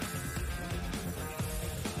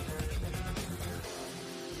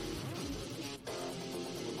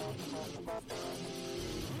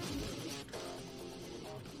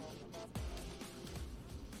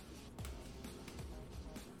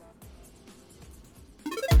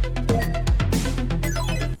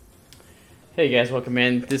Hey guys, welcome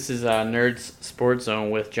in. This is Nerds Sports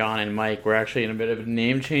Zone with John and Mike. We're actually in a bit of a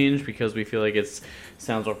name change because we feel like it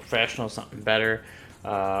sounds more professional, something better.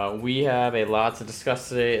 We have a lot to discuss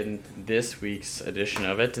today in this week's edition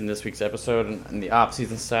of it, in this week's episode, in the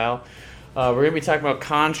off-season style. We're going to be talking about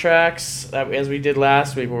contracts, as we did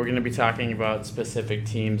last week. But we're going to be talking about specific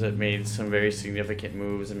teams that made some very significant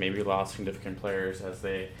moves and maybe lost significant players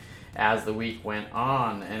as the week went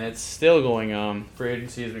on, and it's still going on. Free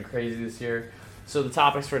agency has been crazy this year. So the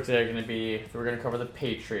topics for today are going to be: we're going to cover the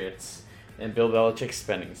Patriots and Bill Belichick's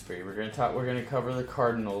spending spree. We're going to cover the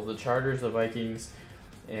Cardinals, the Chargers, the Vikings,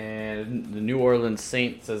 and the New Orleans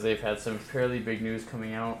Saints, as they've had some fairly big news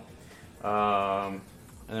coming out. And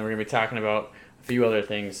then we're going to be talking about a few other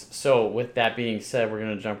things. So with that being said, we're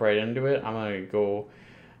going to jump right into it. I'm going to go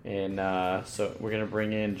and so we're going to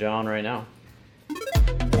bring in John right now.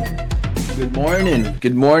 Good morning.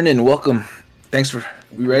 Good morning. Welcome. Thanks for.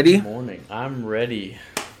 We ready? Good morning. I'm ready.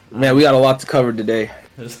 Man, we got a lot to cover today.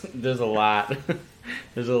 There's a lot.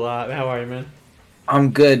 There's a lot. How are you, man?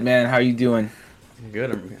 I'm good, man. How you doing? I'm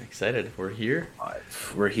good. I'm excited. We're here.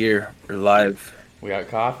 We're here. We're live. We got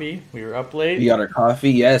coffee. We were up late. We got our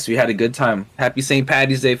coffee. Yes, we had a good time. Happy St.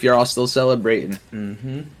 Patty's Day if you're all still celebrating.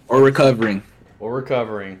 Mm-hmm. Or recovering.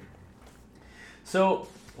 So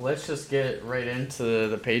let's just get right into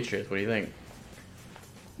the Patriots. What do you think?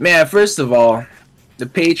 Man, first of all, the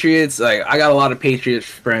Patriots, like, I got a lot of Patriots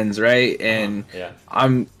friends, right? And Yeah.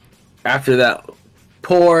 I'm, after that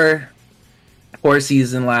poor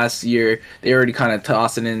season last year, they already kind of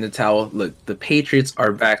tossing in the towel. Look, the Patriots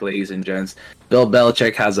are back, ladies and gents. Bill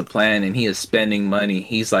Belichick has a plan, and he is spending money.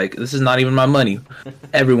 He's like, this is not even my money.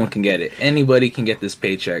 Everyone can get it. Anybody can get this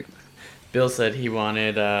paycheck. Bill said he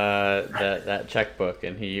wanted that checkbook,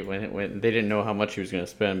 and when they didn't know how much he was going to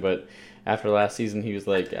spend, but after last season, he was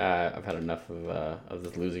like, I've had enough of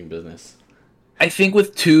this losing business. I think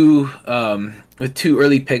with two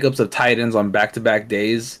early pickups of tight ends on back-to-back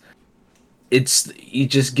days, it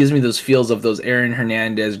just gives me those feels of those Aaron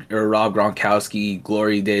Hernandez or Rob Gronkowski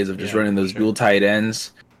glory days of just running those dual tight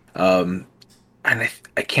ends. And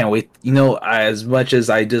I can't wait. You know, as much as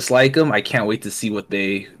I dislike them, I can't wait to see what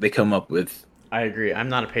they come up with. I agree. I'm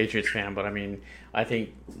not a Patriots fan, but I mean, I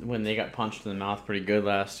think when they got punched in the mouth pretty good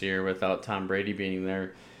last year without Tom Brady being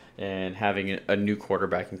there and having a new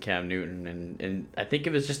quarterback in Cam Newton, and I think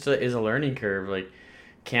it was just is a learning curve. Like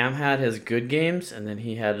Cam had his good games, and then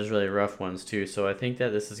he had his really rough ones too. So I think that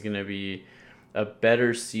this is going to be a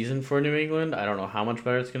better season for New England. I don't know how much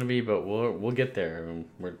better it's going to be, but we'll get there. I mean,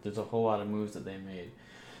 there's a whole lot of moves that they made.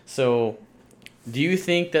 So, do you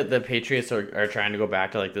think that the Patriots are trying to go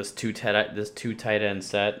back to like this two tight end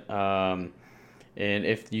set? And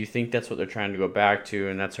if you think that's what they're trying to go back to,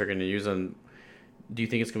 and that's what they're going to use them, do you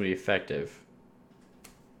think it's going to be effective?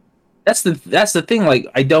 That's the thing. Like,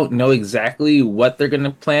 I don't know exactly what they're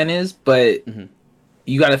gonna plan is, but Mm-hmm.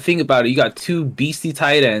 you got to think about it. You got two beastie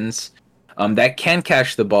tight ends, that can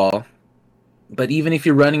catch the ball. But even if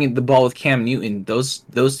you're running the ball with Cam Newton, those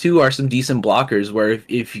two are some decent blockers. Where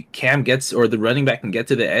if Cam gets or the running back can get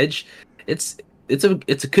to the edge,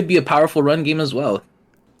 it could be a powerful run game as well.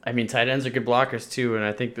 I mean, tight ends are good blockers too, and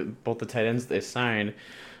I think that both the tight ends they signed,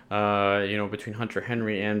 between Hunter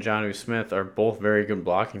Henry and Jonnu Smith, are both very good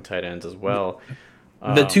blocking tight ends as well.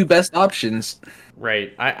 The two best options.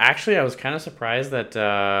 Right. I was kind of surprised that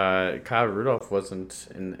Kyle Rudolph wasn't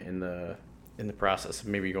in the process of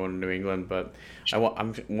maybe going to New England, but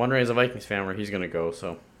I'm wondering as a Vikings fan where he's going to go.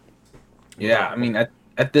 So Yeah, I mean,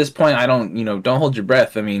 at this point, I don't hold your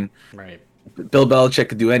breath. I mean, right. Bill Belichick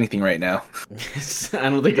could do anything right now. I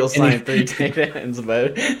don't think he'll sign three tight ends,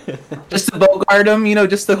 but Just to bogart him,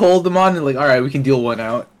 just to hold them on and like, all right, we can deal one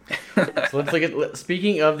out. so let's look at.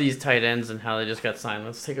 Speaking of these tight ends and how they just got signed,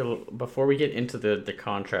 let's take before we get into the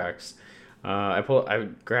contracts. I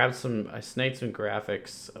snaked some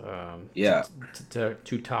graphics. Yeah.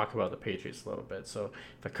 To talk about the Patriots a little bit. So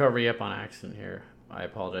if I cover you up on accident here, I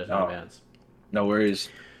apologize in advance. No worries.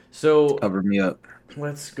 So Cover me up.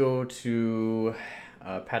 let's go to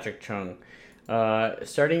Patrick Chung.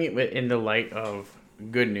 Starting in the light of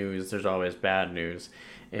good news, there's always bad news.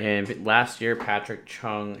 And last year, Patrick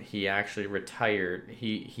Chung, he actually retired.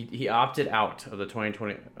 He opted out of the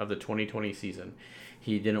 2020 season.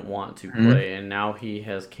 He didn't want to play, and now he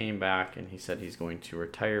has came back and he said he's going to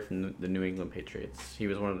retire from the New England Patriots. He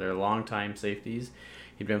was one of their longtime safeties.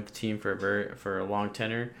 He'd been with the team for a long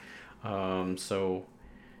tenure. So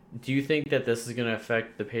do you think that this is going to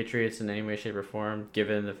affect the Patriots in any way, shape, or form,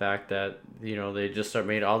 given the fact that they just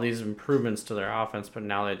made all these improvements to their offense, but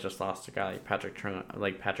now they just lost a guy like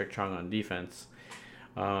Patrick Chung on defense?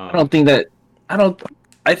 I don't think that. I don't.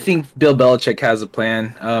 I think Bill Belichick has a plan.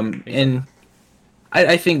 Think so? And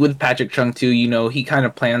I think with Patrick Chung too, he kind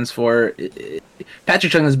of plans for.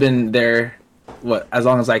 Patrick Chung has been there, what, as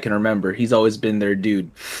long as I can remember. He's always been their dude,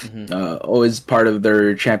 Hmm. always part of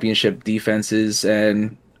their championship defenses,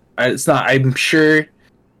 and it's not. I'm sure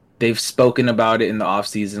they've spoken about it in the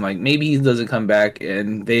offseason. Like maybe he doesn't come back,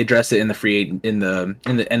 and they address it in the in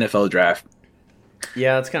the NFL draft.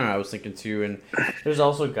 Yeah, that's kind of what I was thinking too. And there's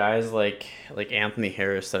also guys like Anthony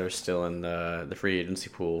Harris that are still in the free agency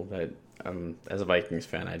pool that, as a Vikings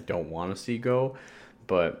fan, I don't want to see go,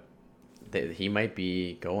 but he might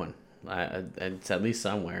be going. It's at least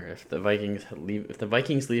somewhere. If the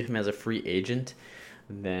Vikings leave him as a free agent,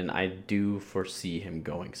 then I do foresee him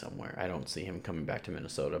going somewhere. I don't see him coming back to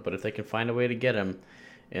Minnesota. But if they can find a way to get him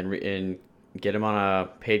and get him on a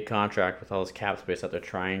paid contract with all this cap space that they're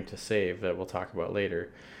trying to save, that we'll talk about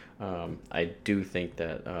later, I do think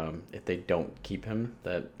that if they don't keep him,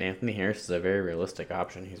 that Anthony Harris is a very realistic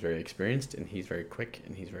option. He's very experienced and he's very quick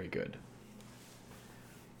and he's very good.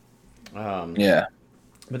 Yeah,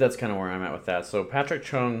 But that's kind of where I'm at with that. So Patrick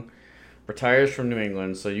Chung retires from New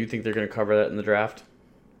England. So you think they're going to cover that in the draft?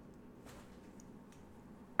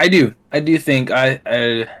 I do. I do think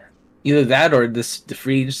either that or the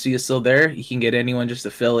free agency is still there. You can get anyone just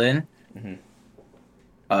to fill in. Mm-hmm.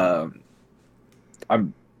 Um,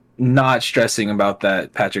 I'm not stressing about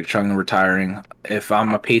that Patrick Chung retiring. If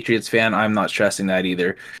I'm a Patriots fan, I'm not stressing that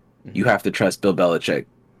either. You Mm-hmm. have to trust Bill Belichick.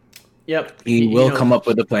 Yep, He he will knows. come up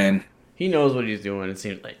with a plan. He knows what he's doing. It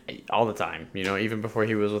seems like all the time. Even before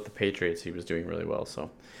he was with the Patriots, he was doing really well.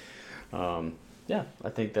 So, yeah, I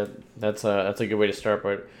think that's a good way to start.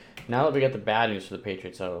 But now that we got the bad news for the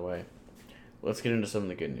Patriots out of the way, let's get into some of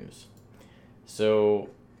the good news. So,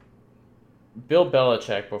 Bill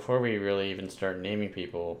Belichick. Before we really even start naming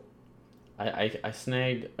people, I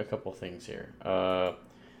snagged a couple things here.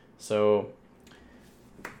 So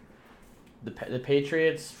the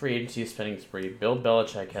Patriots free agency spending spree. Bill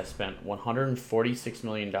Belichick has spent $146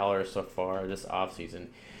 million so far this offseason.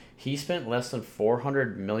 He spent less than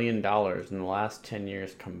 $400 million in the last 10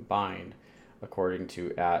 years combined, according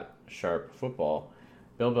to at Sharp Football.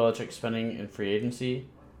 Bill Belichick spending in free agency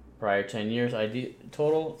prior 10 years ID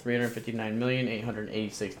total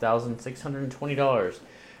 $359,886,620.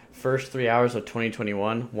 First 3 hours of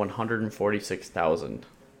 2021, 146,000.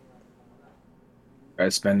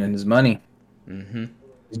 Guy's spending his money. Mm-hmm.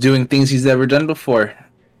 He's doing things he's never done before.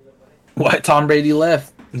 Why Tom Brady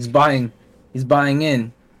left? He's buying. He's buying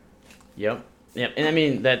in. Yep. Yep. And I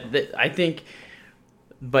mean that I think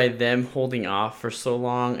by them holding off for so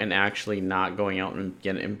long and actually not going out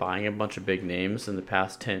and buying a bunch of big names in the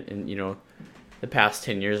past 10 and the past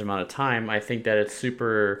 10 years amount of time, I think that it's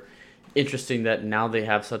super interesting that now they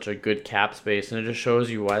have such a good cap space, and it just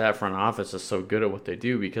shows you why that front office is so good at what they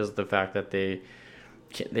do, because of the fact that they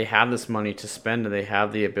have this money to spend and they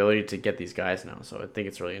have the ability to get these guys now. So I think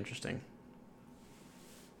it's really interesting.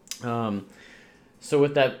 So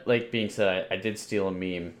with that being said, I did steal a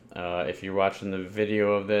meme. If you're watching the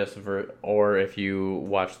video of this, or if you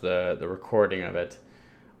watch the recording of it,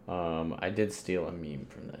 I did steal a meme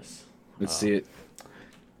from this. Let's see it.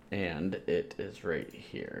 And it is right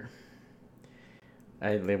here.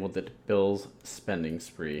 I labeled it Bill's spending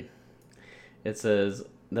spree. It says,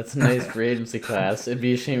 "That's a nice free agency class. It'd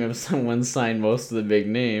be a shame if someone signed most of the big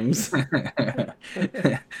names."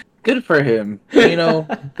 Good for him. Bill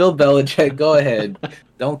Belichick, go ahead.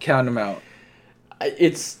 Don't count him out.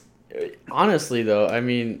 It's honestly though. I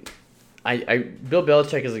mean, Bill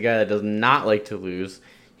Belichick is a guy that does not like to lose.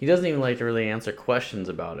 He doesn't even like to really answer questions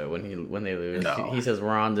about it when they lose. No. He says we're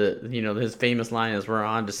on to his famous line is we're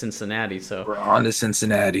on to Cincinnati. So We're on to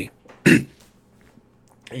Cincinnati. him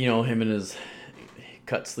and his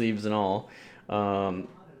cut sleeves and all. And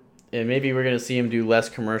maybe we're gonna see him do less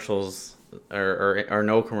commercials or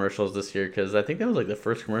no commercials this year, because I think that was like the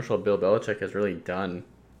first commercial Bill Belichick has really done.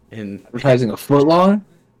 Advertising a foot long?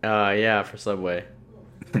 Yeah, for Subway.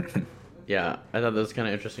 Yeah, I thought that was kind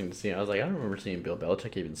of interesting to see. I was like, I don't remember seeing Bill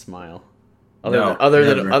Belichick even smile, Never.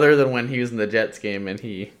 other than when he was in the Jets game and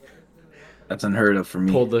he That's unheard of for me.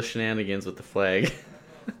 pulled the shenanigans with the flag.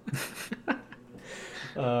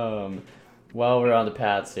 While we're on the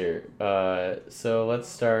Pats here, so let's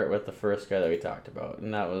start with the first guy that we talked about,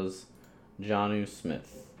 and that was Jonnu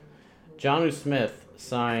Smith. Jonnu Smith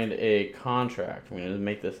signed a contract. I'm going to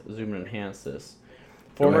make this zoom and enhance this.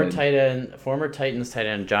 Former Titans tight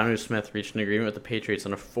end Jonnu Smith reached an agreement with the Patriots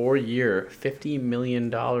on a 4-year, $50 million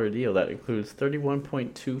deal that includes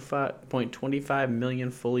 $31.25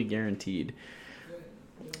 million fully guaranteed,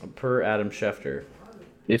 per Adam Schefter.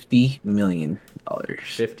 $50 million.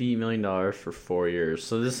 $50 million for 4 years.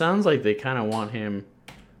 So this sounds like they kind of want him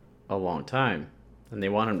a long time, and they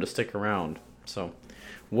want him to stick around. So,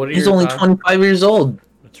 what are He's your only thoughts? 25 years old.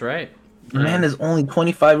 That's right. The man is only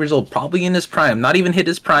 25 years old, probably in his prime, not even hit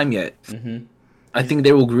his prime yet. Mm-hmm. I think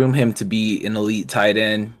they will groom him to be an elite tight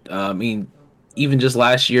end. I mean, even just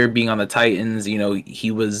last year being on the Titans,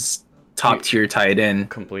 he was top tier tight end.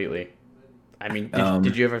 Completely. I mean,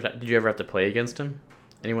 did you ever have to play against him?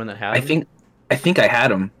 Anyone that had him? I think I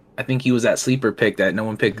had him. I think he was that sleeper pick that no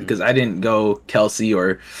one picked because I didn't go Kelsey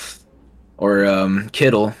or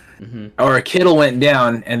Kittle. Mm-hmm. Or Kittle went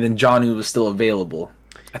down and then Jonnu was still available.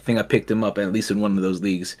 I think I picked him up at least in one of those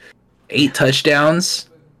leagues. 8 touchdowns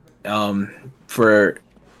for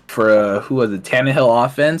who was it, Tannehill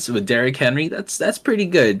offense with Derrick Henry. That's pretty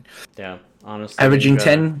good. Yeah, honestly.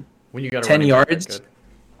 Averaging when you got 10 yards.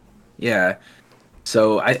 Yeah.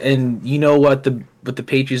 So you know what the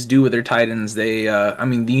Patriots do with their tight ends? They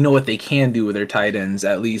you know what they can do with their tight ends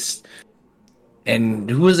at least. And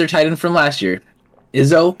who was their tight end from last year?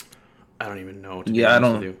 Izzo? I don't even know. I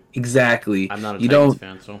don't exactly. I'm not a Titans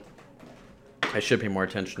fan, so I should pay more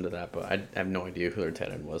attention to that. But I have no idea who their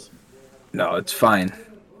tight end was. No, it's fine.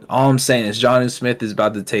 All I'm saying is Jonnu Smith is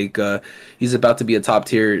about to take. He's about to be a top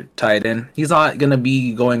tier tight end. He's not gonna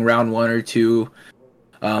be going round 1 or 2.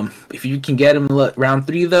 If you can get him round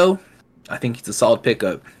 3, though, I think he's a solid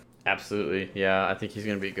pickup. Absolutely, yeah. I think he's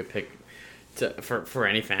gonna be a good pick for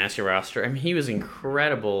any fantasy roster. I mean, he was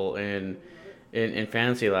incredible in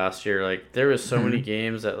fantasy last year. Like, there was so many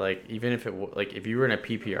games that, like, even if if you were in a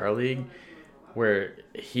PPR league where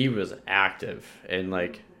he was active and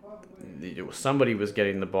like somebody was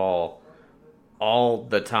getting the ball all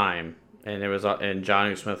the time, and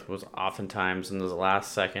Jonnu Smith was oftentimes in those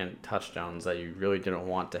last second touchdowns that you really didn't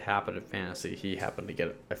want to happen in fantasy. He happened to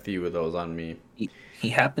get a few of those on me. He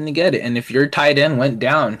happened to get it, and if your tight end went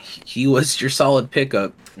down, he was your solid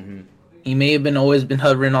pickup. Mm-hmm. He may have always been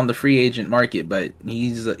hovering on the free agent market, but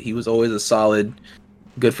he was always a solid,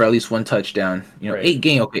 good for at least 1 touchdown. Right.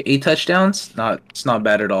 8 touchdowns, it's not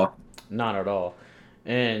bad at all. Not at all.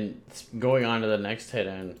 And going on to the next tight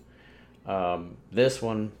end, this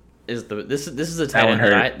one is this is the tight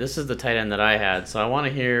end this is the tight end that I had. So I want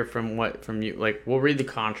to hear from you. Like, we'll read the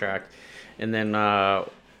contract, and then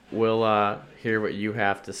we'll hear what you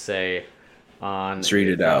have to say on. Let's read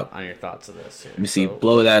it out. On your thoughts of this. Here. Let me see.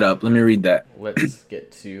 Blow that up. Let me read that. Let's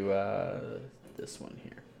get to this one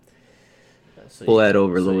here. Pull that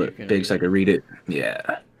over a little bit big so I can read it.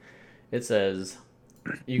 Yeah. It says,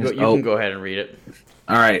 you can go ahead and read it.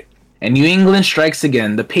 All right. And New England strikes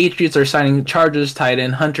again. The Patriots are signing Chargers tight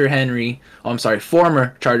end Hunter Henry.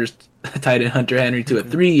 Former Chargers tight end Hunter Henry to a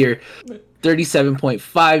 3-year,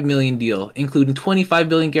 $37.5 million deal, including $25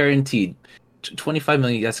 million guaranteed. $25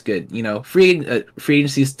 million, that's good. Free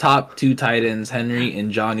agency's top 2 tight ends, Henry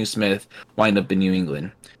and Jonnu Smith, wind up in New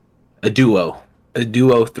England. A duo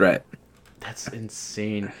threat. That's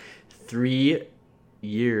insane. 3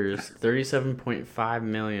 years, $37.5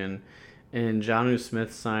 million, and Jonnu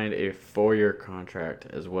Smith signed a 4-year contract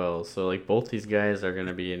as well. So, like, both these guys are going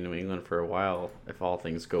to be in New England for a while if all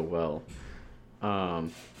things go well. I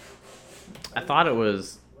thought it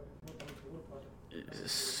was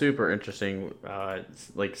super interesting,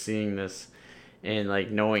 like, seeing this and, like,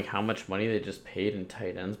 knowing how much money they just paid in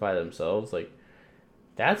tight ends by themselves. Like,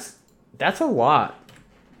 that's a lot.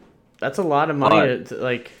 That's a lot of money to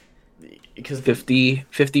like, because 50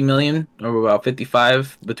 million or about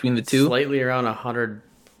 55 between the two. Slightly around 100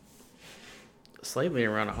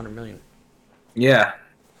 million. Yeah.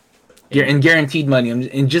 And guaranteed money,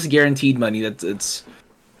 and just guaranteed money. It's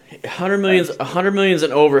 100 million's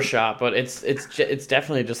an overshot, but it's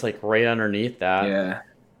definitely just like right underneath that. Yeah.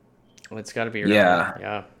 Well, it's got to be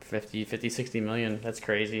around, 50, 60 million. That's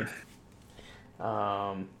crazy.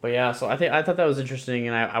 But yeah, so I thought that was interesting,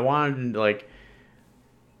 and I wanted to, like,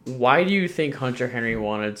 why do you think Hunter Henry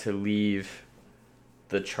wanted to leave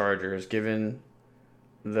the Chargers, given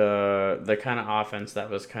the kind of offense that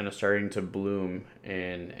was kind of starting to bloom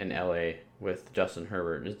in LA with Justin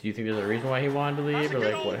Herbert? Do you think there's a reason why he wanted to leave, or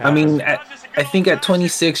like what happened? I mean, I think at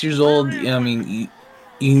 26 years old,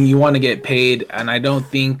 you want to get paid, and I don't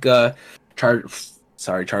think Chargers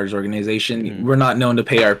organization, we're not known to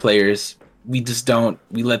pay our players. We just don't.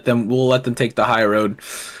 We'll let them take the high road.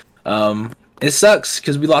 It sucks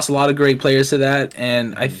because we lost a lot of great players to that,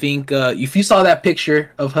 and I think if you saw that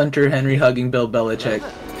picture of Hunter Henry hugging Bill Belichick,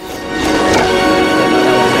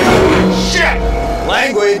 shit,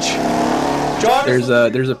 language. John, there's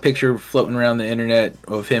a picture floating around the internet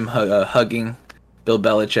of him hugging Bill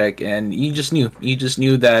Belichick, and you just knew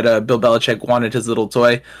that Bill Belichick wanted his little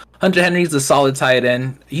toy. Hunter Henry's a solid tight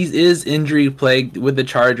end. He is injury plagued with the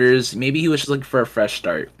Chargers. Maybe he was just looking for a fresh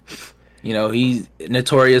start. You know, he's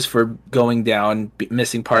notorious for going down,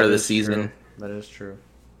 missing part of the season. True. That is true.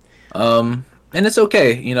 And it's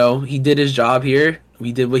okay. You know, he did his job here.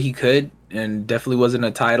 We did what he could, and definitely wasn't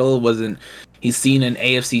a title. He's seen an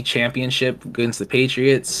AFC championship against the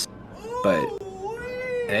Patriots, but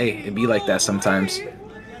hey, it'd be like that sometimes.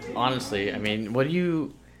 Honestly, I mean,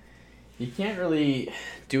 you can't really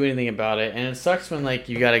do anything about it, and it sucks when like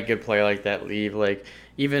you got a good player like that leave. Like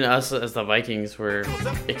even us as the Vikings were.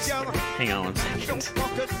 Hang on one second.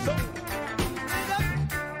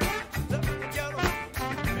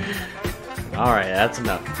 All right, that's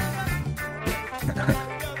enough.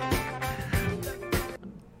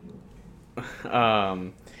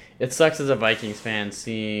 It sucks as a Vikings fan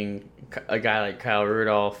seeing a guy like Kyle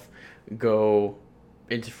Rudolph go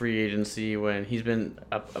into free agency when he's been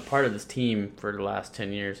a part of this team for the last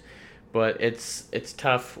 10 years. But it's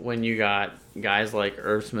tough when you got guys like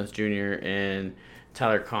Irv Smith Jr. and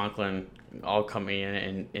Tyler Conklin all coming in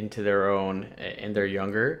and into their own, and they're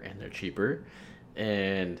younger and they're cheaper.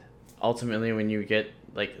 And ultimately when you get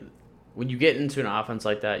into an offense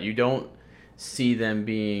like that, you don't see them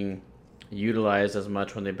being utilized as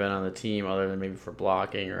much when they've been on the team, other than maybe for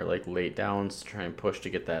blocking or like late downs to try and push to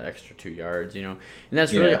get that extra 2 yards, you know. And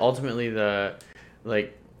that's really ultimately the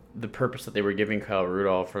purpose that they were giving Kyle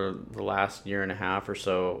Rudolph for the last year and a half or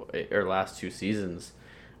so, or last 2 seasons,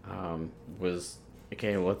 was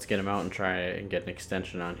okay. Let's get him out and try and get an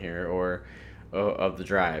extension on here, or of the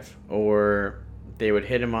drive, or they would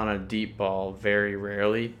hit him on a deep ball very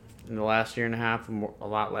rarely in the last year and a half, a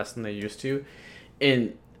lot less than they used to.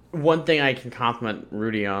 And one thing I can compliment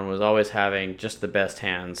Rudy on was always having just the best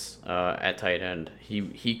hands at tight end.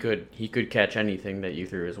 He could catch anything that you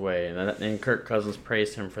threw his way, and Kirk Cousins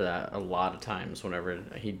praised him for that a lot of times. Whenever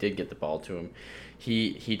he did get the ball to him,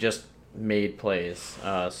 he just made plays.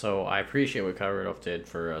 So I appreciate what Kyle Rudolph did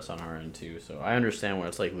for us on our end too. So I understand what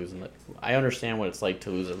it's like I understand what it's like to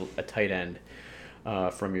lose a tight end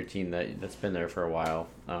from your team that's been there for a while.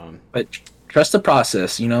 But trust the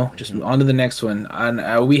process, you know. Just on to the next one.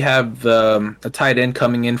 We have a tight end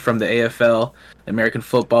coming in from the AFL, American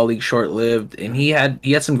Football League, short-lived, and he had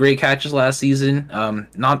some great catches last season.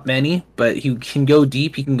 Not many, but he can go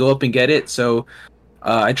deep. He can go up and get it. So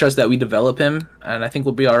I trust that we develop him, and I think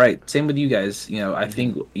we'll be all right. Same with you guys. You know, I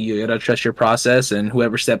think you gotta trust your process, and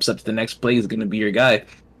whoever steps up to the next play is gonna be your guy.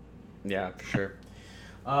 Yeah, for sure.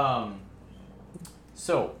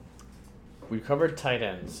 So we covered tight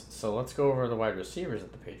ends, so let's go over the wide receivers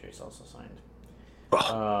that the Patriots also signed.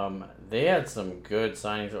 They had some good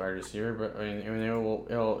signings at wide receiver, but I mean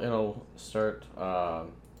it'll start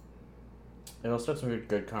some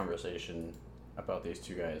good conversation about these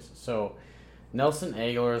two guys. So Nelson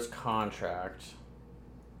Aguilar's contract.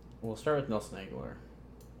 We'll start with Nelson Aguilar.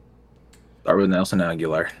 Start with Nelson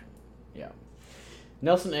Aguilar. Yeah,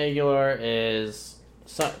 Nelson Aguilar is.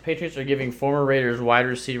 Patriots are giving former Raiders wide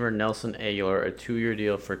receiver Nelson Aguilar a 2-year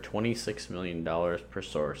deal for $26 million per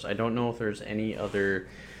source. I don't know if there's any other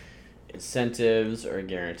incentives or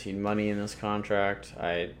guaranteed money in this contract.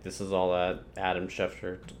 This is all that Adam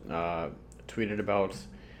Schefter tweeted about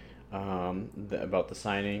the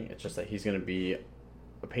signing. It's just that he's going to be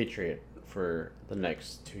a Patriot for the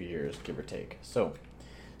next 2 years, give or take. So,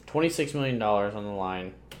 $26 million on the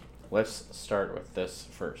line. Let's start with this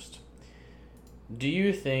first. Do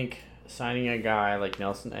you think signing a guy like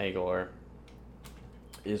Nelson Aguilar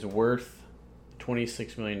is worth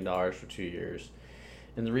 $26 million for 2 years?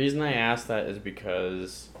 And the reason I ask that is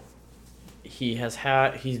because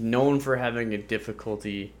he's known for having a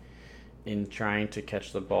difficulty in trying to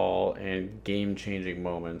catch the ball in game-changing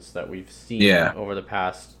moments that we've seen over the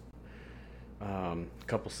past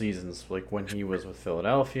couple seasons, like when he was with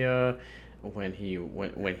Philadelphia, when he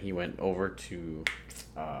went over to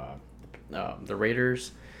the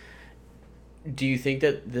Raiders. Do you think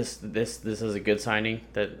that this is a good signing,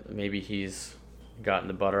 that maybe he's gotten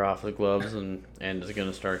the butter off the gloves and is going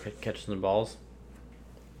to start catching the balls?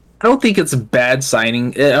 I don't think it's a bad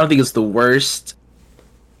signing. I don't think it's the worst.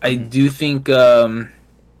 I do think this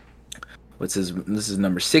is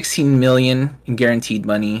number 16 million in guaranteed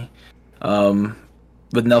money.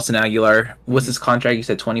 With Nelson Aguilar, what's his contract? You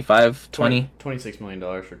said 26 million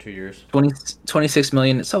dollars for 2 years. 26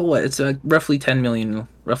 million. So what? It's roughly 10 million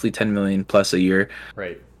plus a year.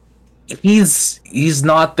 Right. He's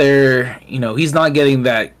not there. You know, he's not getting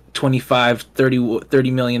that 25,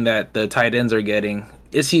 30 million that the tight ends are getting.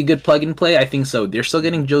 Is he a good plug and play? I think so. They're still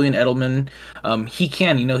getting Julian Edelman. He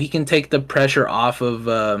can take the pressure off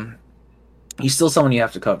of. He's still someone you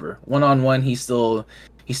have to cover 1-on-1. He's still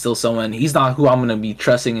someone. He's not who I'm going to be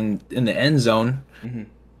trusting in the end zone. Mm-hmm.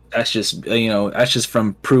 That's just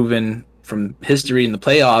from proven from history in the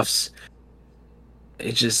playoffs.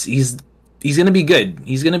 It's just he's going to be good.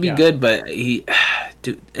 He's going to be good, but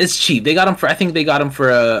dude, it's cheap. I think they got him for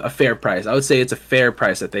a fair price. I would say it's a fair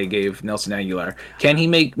price that they gave Nelson Aguilar. Can he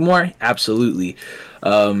make more? Absolutely.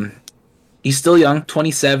 He's still young,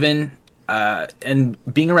 27,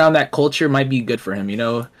 and being around that culture might be good for him.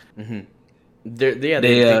 Mm-hmm.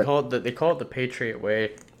 They call it the Patriot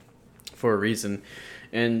way for a reason.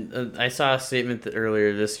 And I saw a statement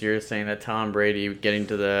earlier this year saying that Tom Brady getting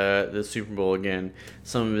to the Super Bowl again,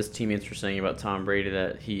 some of his teammates were saying about Tom Brady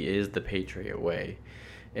that he is the Patriot way.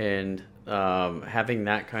 And having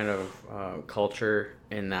that kind of culture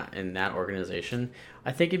in that organization,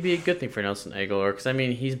 I think it'd be a good thing for Nelson Aguilar, because I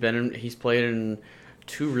mean he's played in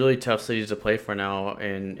two really tough cities to play for now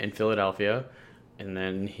in Philadelphia, and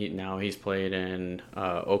then he's played in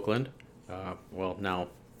Oakland,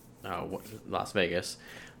 Las Vegas,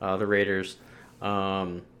 the Raiders,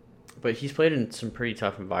 but he's played in some pretty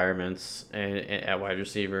tough environments at wide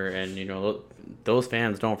receiver, and those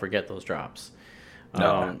fans don't forget those drops.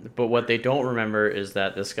 No. But what they don't remember is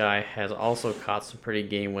that this guy has also caught some pretty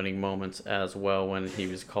game-winning moments as well when he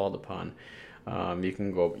was called upon.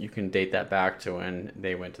 You can date that back to when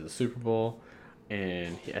they went to the Super Bowl,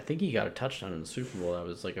 and I think he got a touchdown in the Super Bowl. That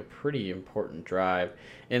was like a pretty important drive.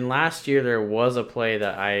 And last year there was a play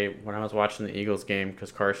that when I was watching the Eagles game,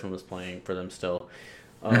 because Carson was playing for them still,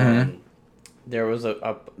 there was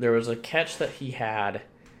a catch that he had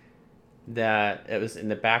that it was in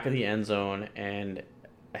the back of the end zone, and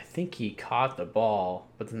I think he caught the ball,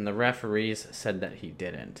 but then the referees said that he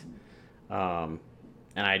didn't. And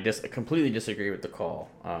I completely disagree with the call.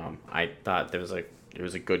 I thought it was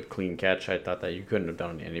a good clean catch. I thought that you couldn't have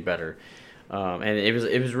done it any better. And it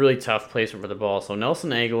was really tough placement for the ball. So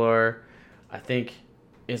Nelson Aguilar, I think,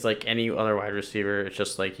 is like any other wide receiver. It's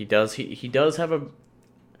just like he does have an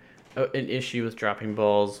issue with dropping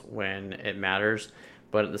balls when it matters.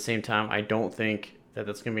 But at the same time, I don't think that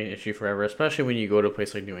that's going to be an issue forever, especially when you go to a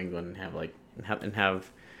place like New England and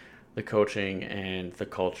have the coaching and the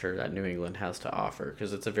culture that New England has to offer,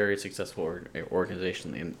 because it's a very successful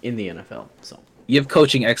organization in the NFL. So you have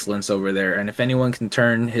coaching excellence over there, and if anyone can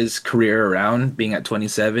turn his career around, being at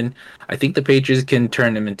 27, I think the Patriots can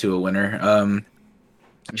turn him into a winner.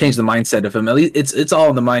 Change the mindset of him. At least it's all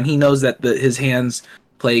in the mind. He knows that his hands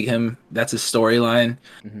plague him. That's his storyline.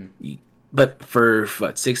 Mm-hmm. But for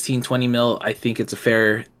 16-20 mil, I think it's a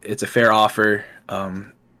fair offer.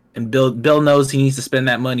 And Bill knows he needs to spend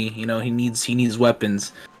that money. He needs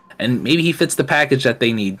weapons, and maybe he fits the package that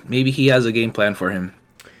they need. Maybe he has a game plan for him.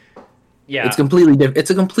 Yeah, it's completely different.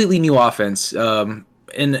 It's a completely new offense, and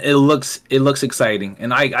it looks exciting.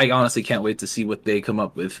 And I honestly can't wait to see what they come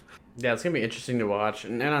up with. Yeah, it's gonna be interesting to watch.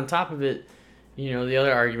 And on top of it, the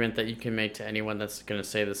other argument that you can make to anyone that's gonna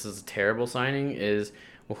say this is a terrible signing is,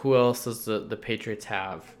 well, who else does the Patriots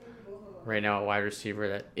have right now at wide receiver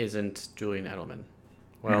that isn't Julian Edelman?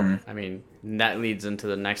 Well, I mean, that leads into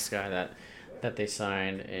the next guy that they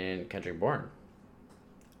signed in Kendrick Bourne.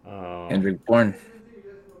 Kendrick Bourne.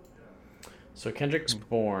 So Kendrick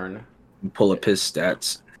Bourne. Pull up his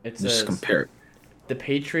stats. It says, just compare. The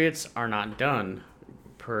Patriots are not done,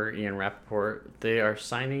 per Ian Rappaport. They are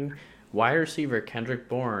signing wide receiver Kendrick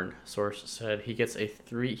Bourne. Source said he gets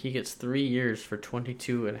 3 years for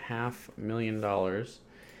 $22.5 million.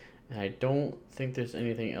 And I don't think there's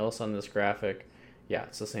anything else on this graphic. Yeah,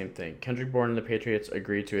 it's the same thing. Kendrick Bourne and the Patriots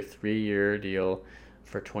agreed to a 3-year deal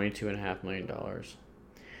for $22.5 million.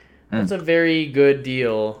 That's a very good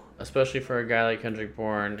deal, especially for a guy like Kendrick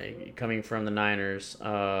Bourne coming from the Niners.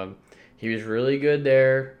 He was really good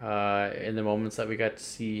there in the moments that we got to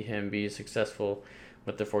see him be successful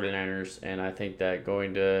with the 49ers, and I think that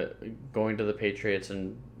going to the Patriots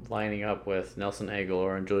and lining up with Nelson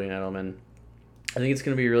Aguilar and Julian Edelman, I think it's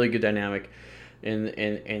going to be a really good dynamic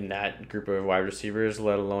in that group of wide receivers,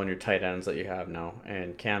 let alone your tight ends that you have now.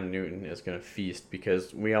 And Cam Newton is going to feast,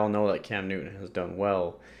 because we all know that Cam Newton has done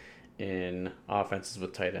well in offenses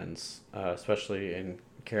with tight ends, especially in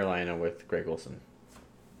Carolina with Greg Olsen.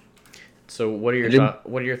 So what are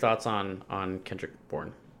your thoughts on Kendrick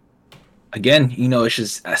Bourne? Again, it's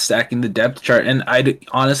just stacking the depth chart, and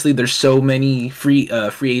honestly, there's so many free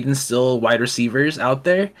agents still, wide receivers out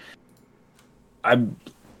there.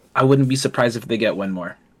 I wouldn't be surprised if they get one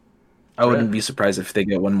more. I wouldn't be surprised if they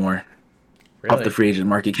get one more off the free agent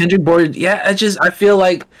market. Kendrick Bourne, yeah, I feel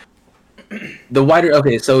like The wider.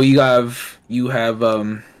 Okay, so you have we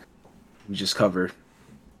just cover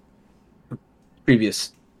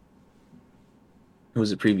previous. Who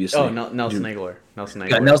was it previously? Oh, Nelson Aguilar. Nelson You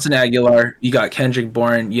got Aguilar. Nelson Aguilar. You got Kendrick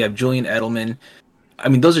Bourne. You have Julian Edelman. I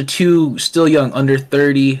mean, those are two still young, under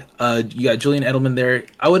 30. You got Julian Edelman there.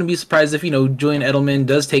 I wouldn't be surprised if Julian Edelman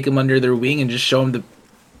does take him under their wing and just show him the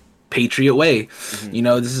Patriot way.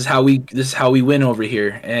 Mm-hmm. This is how we win over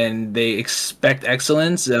here, and they expect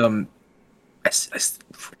excellence.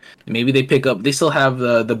 Maybe they pick up. They still have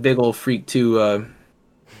the big old freak too.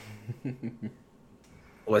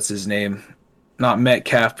 What's his name? Not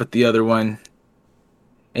Metcalf, but the other one.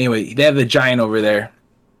 Anyway, they have the giant over there.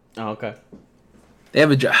 Oh, okay. They have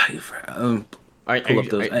a giant. Are Pull you up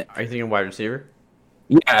those. are you thinking wide receiver?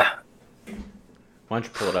 Yeah, Why don't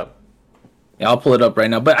you pull it up? yeah, I'll pull it up right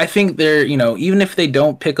now. But I think they're, even if they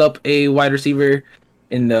don't pick up a wide receiver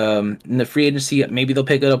in the free agency, maybe they'll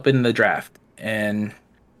pick it up in the draft. And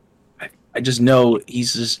I just know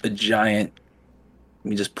he's just a giant. Let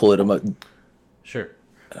me just pull it up. Sure.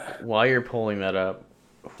 While you're pulling that up,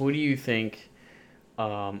 who do you think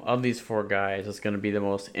of these four guys is going to be the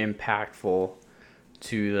most impactful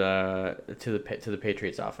to the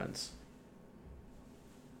Patriots offense?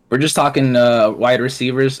 We're just talking wide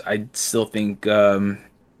receivers. I still think I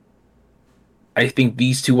think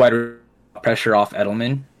these two pressure off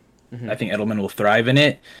Edelman. Mm-hmm. I think Edelman will thrive in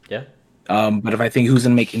it. Yeah. But if I think who's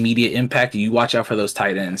going to make immediate impact, you watch out for those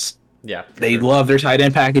tight ends. Yeah. They sure. love their tight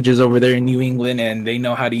end packages over there in New England, and they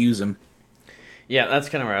know how to use them. Yeah, that's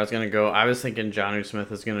kind of where I was going to go. I was thinking Jonnu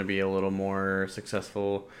Smith is going to be a little more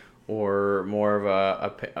successful or more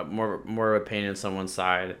of more of a pain in someone's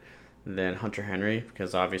side than Hunter Henry,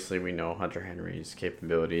 because obviously we know Hunter Henry's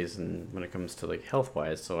capabilities and when it comes to like health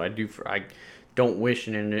wise. So I don't wish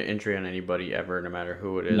an injury on anybody ever, no matter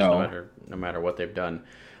who it is, No. no matter what they've done.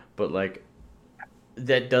 But like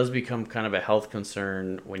that does become kind of a health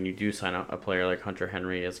concern when you do sign up a player like Hunter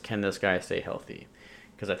Henry. Is can this guy stay healthy?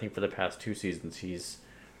 Because I think for the past 2 seasons he's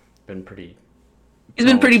been pretty. He's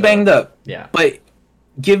been pretty banged up. Yeah. But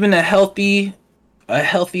given a healthy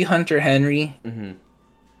Hunter Henry, Mm-hmm.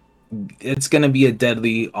 it's gonna be a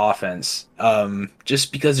deadly offense.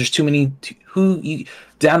 Just because there's too many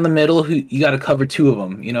down the middle. Who you got to cover two of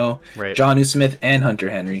them. Right. Jonnu Smith and Hunter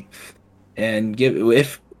Henry, and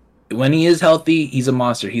when he is healthy, he's a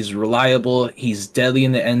monster. He's reliable. He's deadly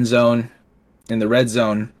in the end zone, in the red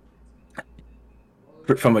zone.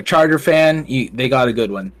 From a Charger fan, they got a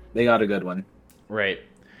good one. Right.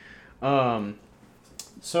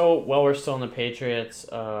 So while we're still in the Patriots,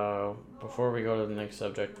 before we go to the next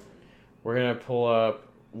subject, we're gonna pull up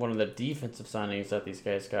one of the defensive signings that these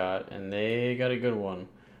guys got, and they got a good one.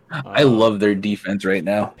 I love their defense right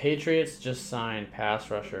now. Patriots just signed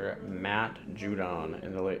pass rusher Matt Judon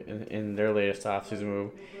in their latest offseason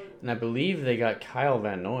move, and I believe they got Kyle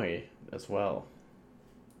Van Noy as well.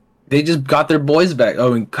 They just got their boys back.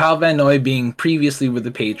 Oh, and Kyle Van Noy being previously with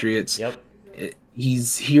the Patriots. Yep.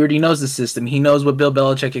 He already knows the system. He knows what Bill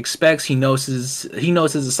Belichick expects. He knows his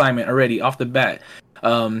assignment already off the bat.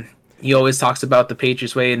 He always talks about the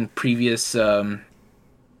Patriots way in previous interviews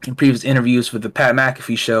with the Pat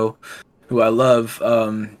McAfee show, who I love.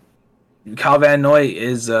 Kyle Van Noy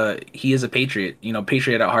is a Patriot,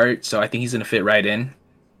 Patriot at heart. So I think he's gonna fit right in.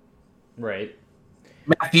 Right.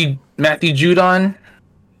 Matthew Judon,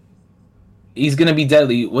 he's gonna be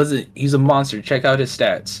deadly. He's a monster. Check out his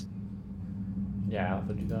stats. Yeah, I'll have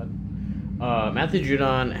to do that. Matthew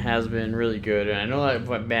Judon has been really good, and I know that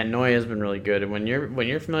Van Noy has been really good. And when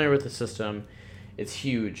you're familiar with the system, it's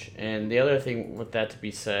huge. And the other thing with that to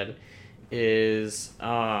be said is,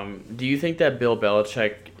 do you think that Bill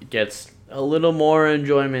Belichick gets a little more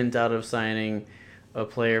enjoyment out of signing a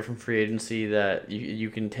player from free agency that you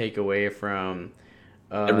can take away from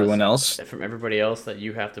Everyone else? from everybody else that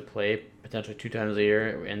you have to play potentially 2 times a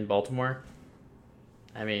year in Baltimore?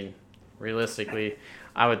 I mean, realistically,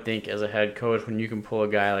 I would think as a head coach, when you can pull a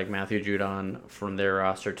guy like Matthew Judon from their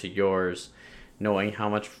roster to yours, knowing how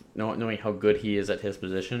good he is at his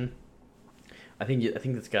position, I think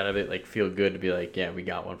it's gotta be feel good to be like, yeah, we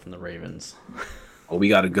got one from the Ravens. Oh, we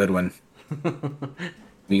got a good one.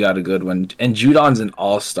 We got a good one. And Judon's an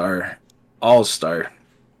all-star. 100%.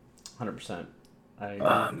 I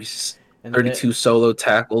agree. 32 solo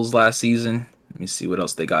tackles last season. Let me see what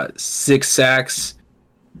else they got. 6 sacks.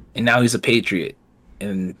 And now he's a Patriot.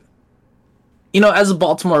 And, as a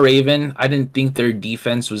Baltimore Raven, I didn't think their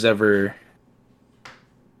defense was ever,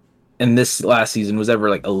 in this last season, was ever,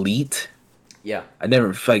 elite. Yeah.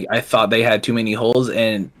 I thought they had too many holes.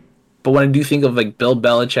 But when I do think of, Bill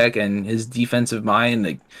Belichick and his defensive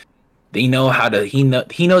mind, They know how to. He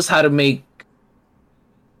knows how to make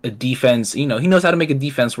a defense. He knows how to make a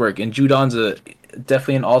defense work. And Judon's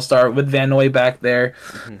definitely an all-star with Van Noy back there.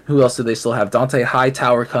 Mm-hmm. Who else do they still have? Dante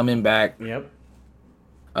Hightower coming back. Yep.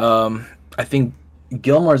 I think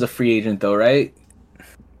Gilmore's a free agent though, right?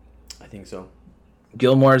 I think so.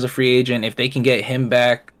 Gilmore is a free agent. If they can get him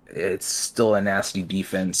back, it's still a nasty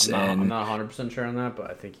defense. I'm not 100% sure on that, but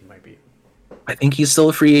I think he might be. I think he's still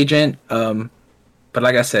a free agent. But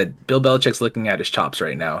like I said, Bill Belichick's looking at his chops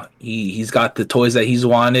right now. He's got the toys that he's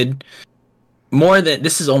wanted. More than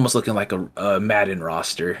this is almost looking like a Madden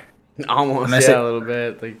roster. Almost, a little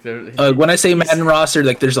bit. Like when I say Madden roster,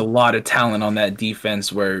 like there's a lot of talent on that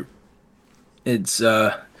defense where it's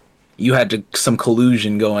you had some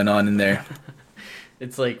collusion going on in there.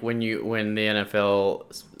 It's like when the NFL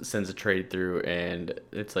sends a trade through and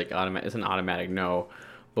it's like it's an automatic no,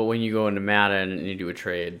 but when you go into Madden and you do a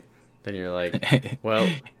trade, then you're like, well,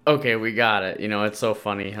 okay, we got it. It's so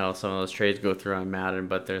funny how some of those trades go through on Madden,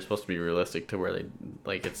 but they're supposed to be realistic to where they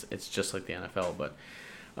like it's just like the NFL. But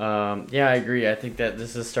yeah, I agree. I think that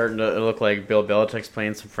this is starting to look like Bill Belichick's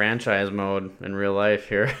playing some franchise mode in real life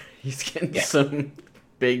here. He's getting some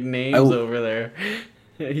big names over there.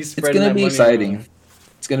 He's spreading It's gonna be exciting. Around.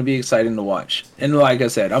 It's going to be exciting to watch. And like I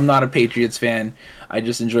said, I'm not a Patriots fan. I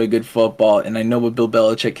just enjoy good football, and I know what Bill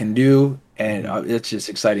Belichick can do, and it's just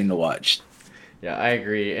exciting to watch. Yeah, I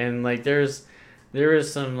agree. And like there is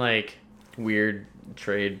some like weird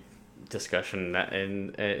trade discussion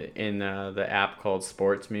in the app called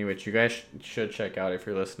SportsMe, which you guys should check out if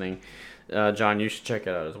you're listening. John, you should check it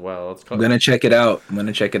out as well. I'm going to check it out. I'm going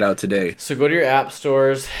to check it out today. So go to your app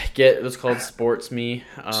stores, get what's called SportsMe.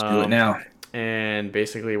 Let's do it now. And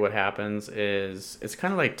basically what happens is it's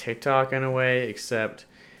kind of like TikTok in a way, except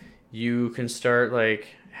you can start like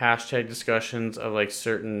hashtag discussions of like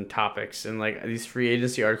certain topics, and like these free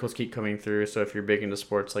agency articles keep coming through. So if you're big into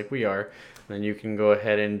sports like we are, then you can go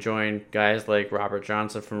ahead and join guys like Robert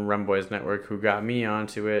Johnson from Rum Boys Network who got me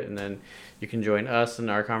onto it, and then you can join us in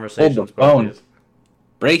our conversations.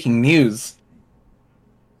 Breaking news.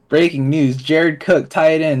 Jared Cook,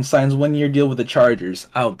 tight end, signs 1-year deal with the Chargers.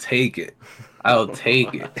 I'll take it. Give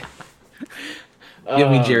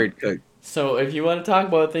me Jared Cook. So if you want to talk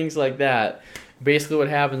about things like that, basically what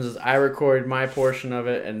happens is I record my portion of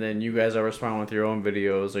it, and then you guys are responding with your own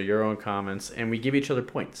videos or your own comments, and we give each other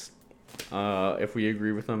points if we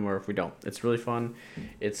agree with them or if we don't. It's really fun.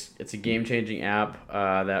 It's a game-changing app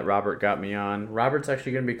that Robert got me on. Robert's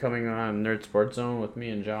actually going to be coming on Nerd Sports Zone with me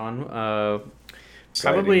and John.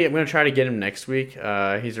 Probably I'm going to try to get him next week.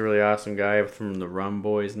 He's a really awesome guy from the Rum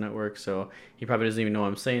Boys Network, so he probably doesn't even know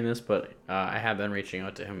I'm saying this, but I have been reaching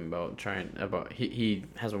out to him about he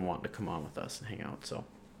has been wanting to come on with us and hang out. So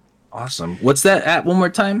awesome. What's that app one more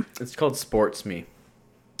time? It's called SportsMe.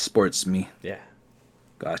 SportsMe. Yeah.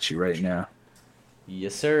 Got you right now.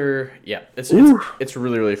 Yes, sir. Yeah, it's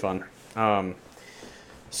really, really fun.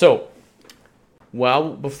 So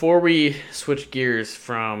well, before we switch gears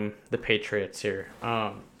from the Patriots here,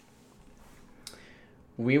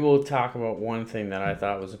 we will talk about one thing that I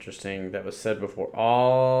thought was interesting that was said before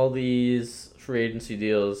all these free agency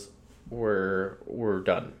deals were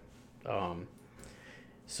done.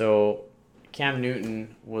 So Cam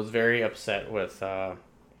Newton was very upset with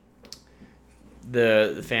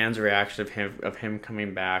the fans' reaction of him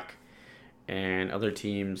coming back, and other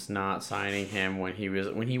teams not signing him when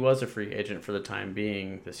he was a free agent for the time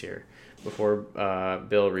being this year, before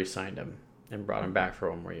Bill re-signed him and brought him back for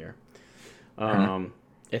one more year.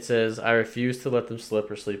 It says, I refuse to let them slip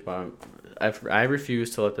or sleep on. I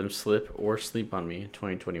refuse to let them slip or sleep on me in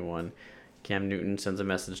 2021. Cam Newton sends a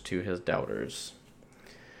message to his doubters.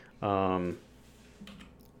 Fair.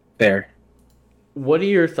 What are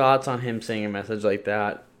your thoughts on him saying a message like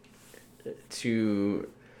that to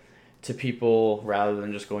people rather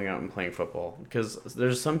than just going out and playing football? Because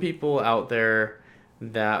there's some people out there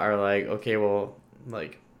that are like, okay, well,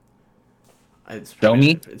 like, it's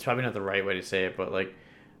probably not the right way to say it, but like,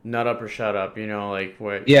 nut up or shut up, like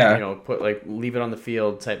what, put like leave it on the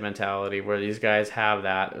field type mentality, where these guys have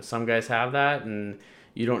that. Some guys have that, and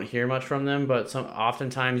you don't hear much from them, but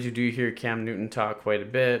oftentimes you do hear Cam Newton talk quite a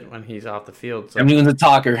bit when he's off the field. So. Cam Newton's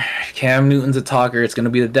a talker. It's going to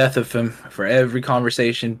be the death of him for every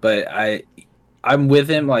conversation, but I'm with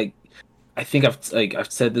him. Like, I think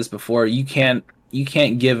I've said this before. You can't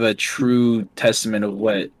give a true testament of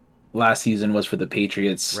what last season was for the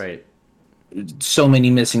Patriots. Right. So many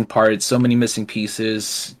missing parts, so many missing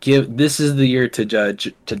pieces. This is the year to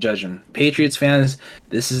judge him. Patriots fans,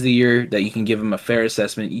 this is the year that you can give him a fair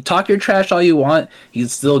assessment. You talk your trash all you want,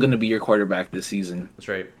 he's still going to be your quarterback this season. That's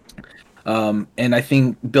right. And I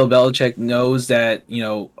think Bill Belichick knows that,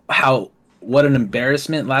 what an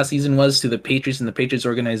embarrassment last season was to the Patriots and the Patriots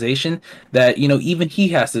organization, that, even he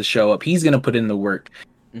has to show up. He's going to put in the work.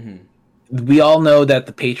 Mm-hmm. We all know that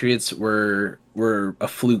the Patriots were a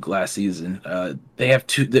fluke last season. They have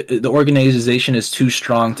the organization is too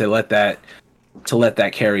strong to let that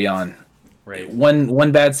carry on. Right.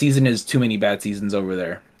 One bad season is too many bad seasons over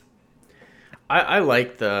there. I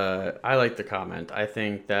like the comment. I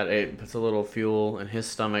think that it puts a little fuel in his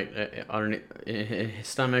stomach, in his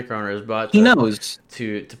stomach or under his butt. He knows.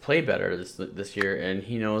 to play better this year, and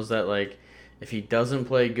he knows that, like, if he doesn't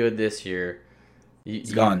play good this year,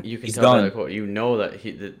 He's gone. You can He's tell gone. by the quote. You know that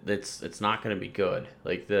it's not going to be good.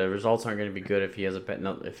 Like, the results aren't going to be good if he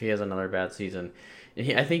has another bad season.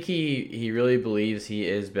 And I think he really believes he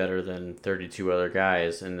is better than 32 other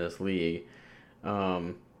guys in this league.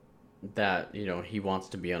 That he wants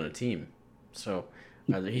to be on a team. So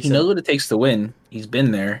He knows what it takes to win. He's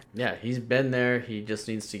been there. yeah, he's been there. He just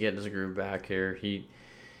needs to get his groove back here.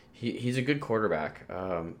 He's a good quarterback.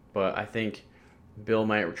 But I think Bill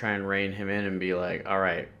might try and rein him in and be like, all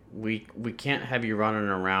right, we can't have you running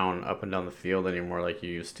around up and down the field anymore like you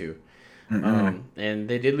used to. And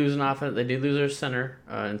they did lose an offense. They did lose their center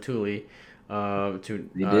in Thule to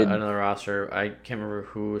another roster. I can't remember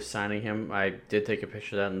who was signing him. I did take a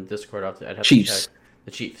picture of that in Discord. I'd have Chiefs. to check.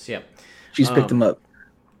 The Chiefs, yeah. Chiefs picked him up.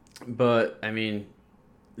 But, I mean,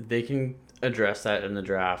 they can address that in the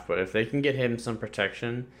draft. But if they can get him some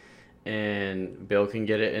protection and Bill can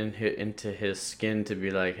get it into his skin to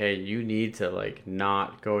be like, hey, you need to, like,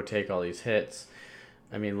 not go take all these hits.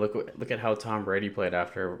 I mean, look at how Tom Brady played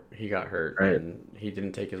after he got hurt. Right. And he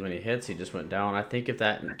didn't take as many hits. He just went down. I think if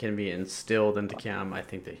that can be instilled into Cam, I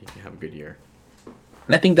think that he can have a good year.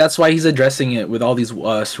 And I think that's why he's addressing it with all these,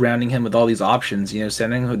 surrounding him with all these options.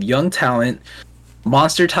 Sending with young talent,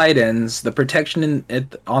 monster tight ends, the protection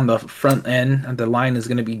on the front end of the line is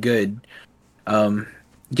going to be good.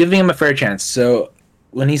 Giving him a fair chance. So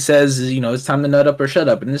when he says, it's time to nut up or shut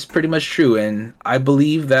up, and this is pretty much true. And I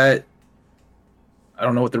believe that, I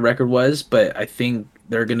don't know what the record was, but I think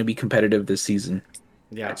they're going to be competitive this season.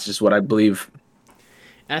 Yeah, that's just what I believe.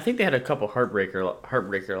 And I think they had a couple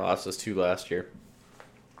heartbreaker losses too last year.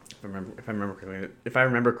 If I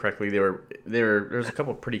remember correctly, there was a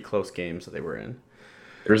couple pretty close games that they were in.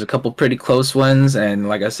 There's a couple pretty close ones, and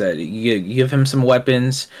like I said, you give him some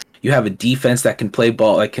weapons. You have a defense that can play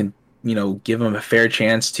ball, that can give him a fair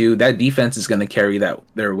chance too. That defense is going to carry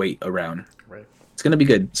their weight around. Right. It's going to be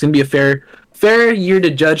good. It's going to be a fair year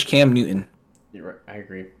to judge Cam Newton. You're right. I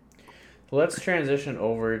agree. Let's transition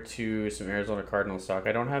over to some Arizona Cardinals talk.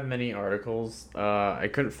 I don't have many articles. I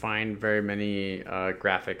couldn't find very many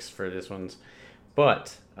graphics for this ones,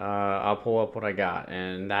 but I'll pull up what I got,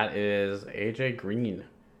 and that is AJ Green.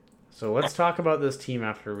 So let's talk about this team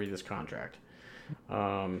after we read this contract.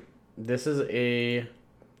 This is a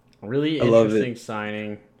really interesting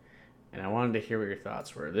signing, and I wanted to hear what your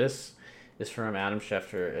thoughts were. This is from Adam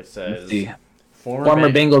Schefter. It says former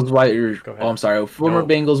Bengals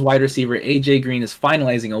wide receiver AJ Green is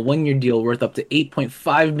finalizing a one-year deal worth up to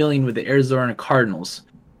 $8.5 million with the Arizona Cardinals.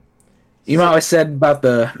 You know how I said about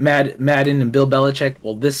the Madden and Bill Belichick?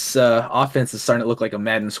 Well, this offense is starting to look like a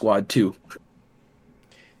Madden squad too.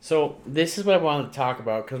 So this is what I wanted to talk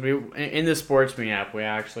about, because we in the Sports Me app we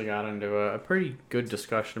actually got into a pretty good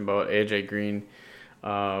discussion about AJ Green,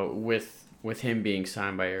 with him being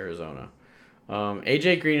signed by Arizona.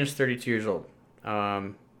 AJ Green is 32 years old.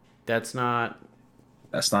 That's not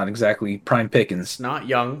exactly prime pickings. It's not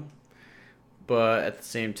young, but at the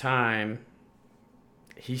same time,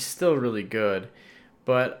 he's still really good.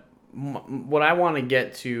 But what I want to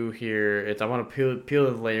get to here is I want to peel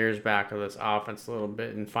the layers back of this offense a little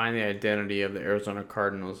bit and find the identity of the Arizona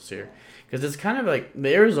Cardinals here. Because it's kind of like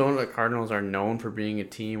the Arizona Cardinals are known for being a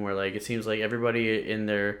team where, like, it seems like everybody in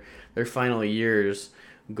their final years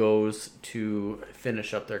goes to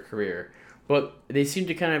finish up their career. But they seem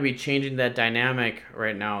to kind of be changing that dynamic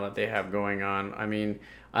right now that they have going on. I mean,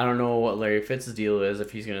 I don't know what Larry Fitz's deal is,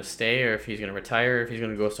 if he's going to stay or if he's going to retire, or if he's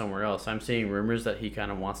going to go somewhere else. I'm seeing rumors that he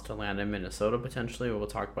kind of wants to land in Minnesota potentially. We'll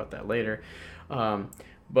talk about that later.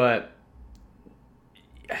 But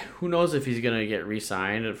who knows if he's going to get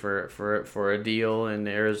re-signed for a deal in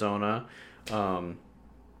Arizona.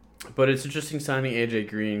 But it's interesting signing AJ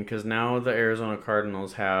Green, because now the Arizona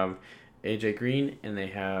Cardinals have AJ Green and they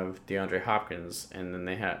have DeAndre Hopkins, and then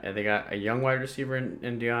they got a young wide receiver in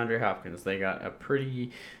DeAndre Hopkins. They got a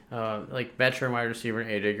pretty veteran wide receiver in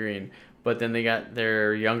AJ Green, but then they got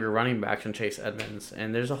their younger running backs in Chase Edmonds,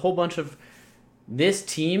 and there's a whole bunch of this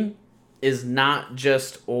team is not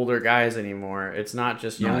just older guys anymore. It's not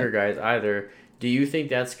just younger guys either. Do you think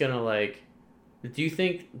that's gonna like? Do you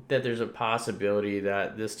think that there's a possibility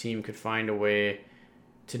that this team could find a way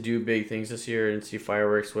to do big things this year and see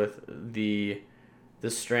fireworks with the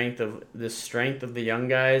strength of the young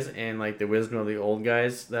guys and like the wisdom of the old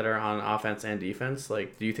guys that are on offense and defense?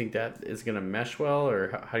 Like, do you think that is gonna mesh well,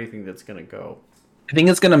 or how do you think that's gonna go? I think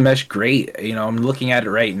it's gonna mesh great. You know, I'm looking at it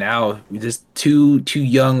right now. Just two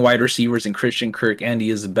young wide receivers in Christian Kirk,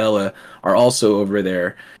 Andy Isabella are also over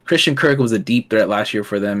there. Christian Kirk was a deep threat last year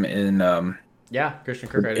for them in Yeah, Christian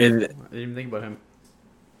Kirk. I didn't even think about him.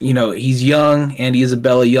 You know, he's young, Andy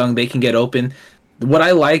Isabella young, they can get open. What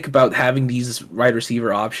I like about having these wide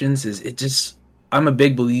receiver options is I'm a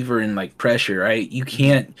big believer in like pressure, right? You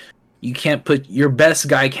can't put your best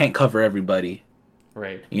guy can't cover everybody.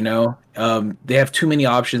 Right. You know, they have too many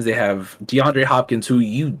options. They have DeAndre Hopkins,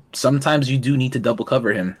 who sometimes you do need to double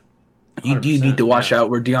cover him. You do need to watch out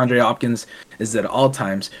where DeAndre Hopkins is at all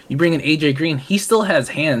times. You bring in AJ Green, he still has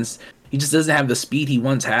hands. He just doesn't have the speed he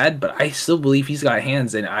once had, but I still believe he's got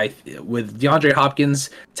hands. And with DeAndre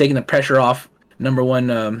Hopkins taking the pressure off, number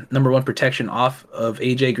one protection off of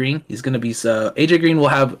AJ Green, he's gonna be AJ Green will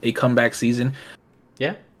have a comeback season.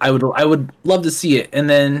 Yeah. I would love to see it. And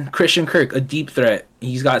then Christian Kirk, a deep threat.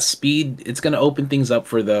 He's got speed. It's going to open things up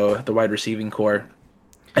for the wide receiving core.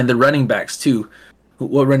 And the running backs, too.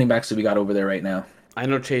 What running backs do we got over there right now? I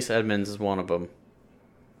know Chase Edmonds is one of them.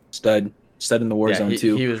 Stud in the war zone,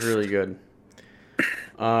 too. He was really good.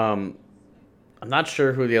 I'm not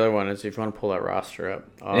sure who the other one is if you want to pull that roster up.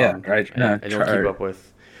 Yeah, right. I don't keep up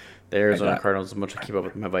with the Arizona Cardinals as much as I keep up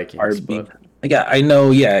with my Vikings. Yeah, I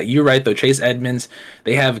know. Yeah, you're right, though. Chase Edmonds.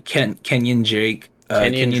 They have Kenyon Drake.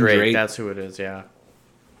 Kenyon Drake, that's who it is, yeah.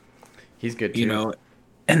 He's good, too. You know,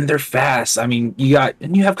 and they're fast. I mean, you have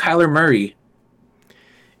Kyler Murray.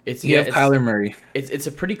 Kyler Murray. It's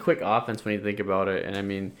a pretty quick offense when you think about it. And, I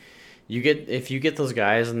mean, if you get those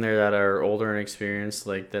guys in there that are older and experienced,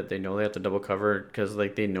 like that they know they have to double cover because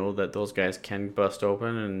like they know that those guys can bust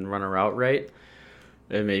open and run a route right.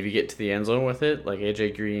 And maybe get to the end zone with it, like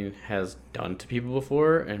AJ Green has done to people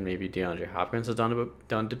before, and maybe DeAndre Hopkins has done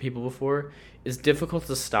to people before. It's difficult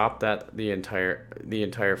to stop that the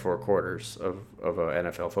entire 4 quarters of an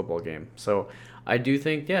NFL football game. So I do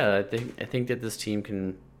think, I think that this team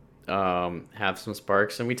can have some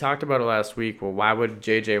sparks. And we talked about it last week. Well, why would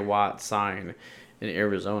J.J. Watt sign in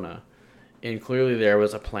Arizona? And clearly there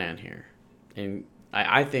was a plan here, and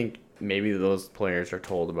I think. Maybe those players are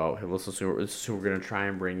told about, hey, this is who we're going to try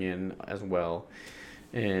and bring in as well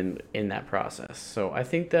and in that process. So I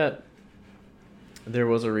think that there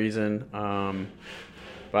was a reason,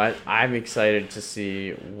 but I'm excited to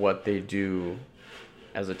see what they do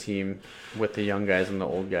as a team with the young guys and the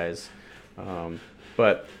old guys.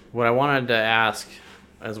 But what I wanted to ask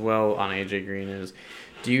as well on AJ Green is,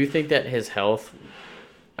 do you think that his health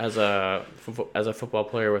as a football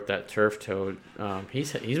player with that turf toe,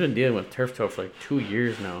 he's been dealing with turf toe for like 2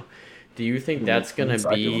 years now. Do you think that's gonna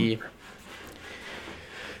be? Do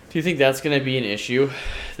you think that's gonna be an issue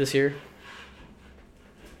this year?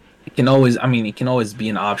 It can always be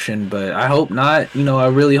an option, but I hope not. You know, I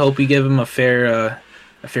really hope we give him a fair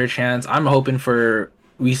chance. I'm hoping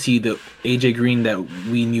we see the AJ Green that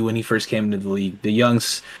we knew when he first came into the league, the young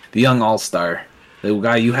all-star. The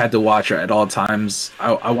guy you had to watch at all times.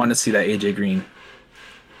 I want to see that AJ Green.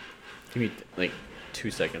 Give me like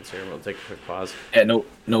 2 seconds here. We'll take a quick pause. Yeah, no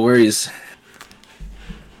worries.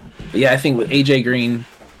 But yeah, I think with AJ Green,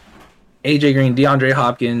 DeAndre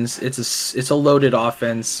Hopkins, it's a loaded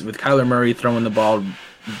offense with Kyler Murray throwing the ball,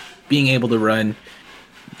 being able to run.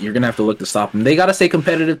 You're gonna have to look to stop them. They gotta stay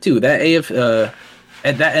competitive too. That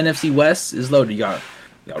NFC West is loaded. You got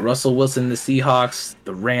Russell Wilson, the Seahawks,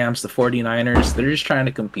 the Rams, the 49ers. They're just trying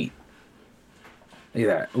to compete. Look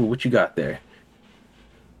at that. Ooh, what you got there?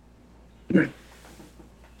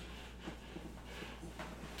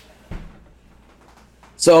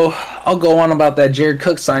 So I'll go on about that Jared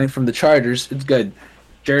Cook signing from the Chargers. It's good.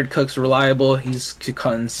 Jared Cook's reliable. He's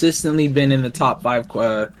consistently been in the top five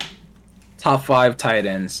tight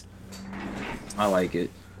ends. I like it.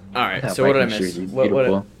 All right. So what did I miss?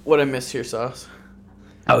 What I missed here, Sauce?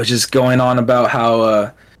 I was just going on about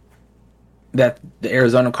how that the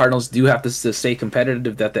Arizona Cardinals do have to stay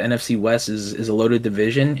competitive, that the NFC West is a loaded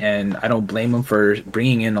division, and I don't blame them for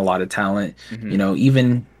bringing in a lot of talent. Mm-hmm. You know,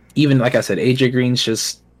 even like I said, AJ Green's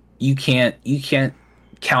just you can't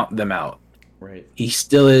count them out. Right. He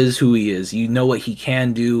still is who he is. You know what he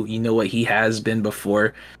can do. You know what he has been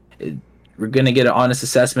before. We're gonna get an honest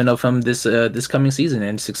assessment of him this coming season,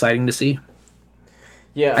 and it's exciting to see.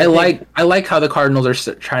 Yeah, I like how the Cardinals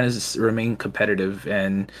are trying to remain competitive,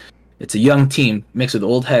 and it's a young team mixed with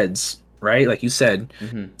old heads, right? Like you said,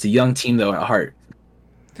 Mhm. it's a young team though at heart,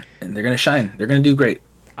 and they're gonna shine. They're gonna do great.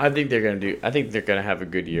 I think they're gonna have a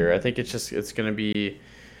good year. I think it's gonna be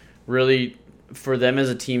really for them as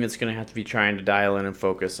a team. It's gonna have to be trying to dial in and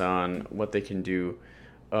focus on what they can do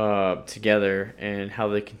together and how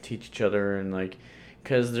they can teach each other and like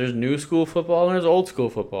because there's new school football and there's old school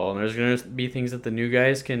football and there's gonna be things that the new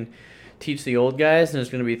guys can teach the old guys and there's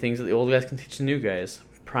gonna be things that the old guys can teach the new guys.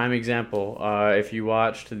 Prime example, if you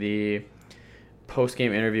watched the post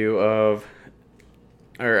game interview of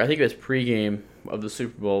or I think it was pregame of the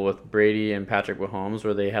Super Bowl with Brady and Patrick Mahomes,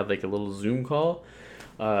 where they had like a little Zoom call.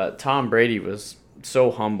 Tom Brady was so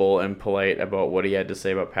humble and polite about what he had to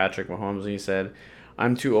say about Patrick Mahomes. And he said,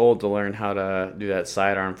 "I'm too old to learn how to do that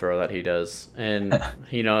sidearm throw that he does." And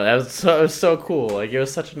it was so cool. Like it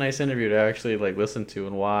was such a nice interview to actually like listen to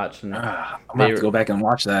and watch. And I'm gonna have to go back and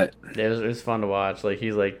watch that. it was fun to watch. Like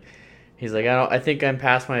he's like I think I'm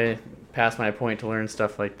past my point to learn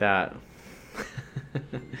stuff like that.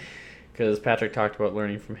 Because Patrick talked about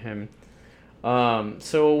learning from him.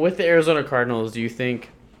 So with the Arizona Cardinals, do you think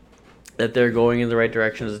that they're going in the right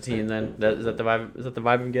direction as a team? Then is that the vibe? Is that the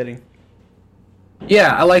vibe I'm getting?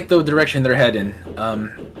 Yeah, I like the direction they're heading.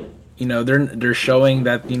 They're showing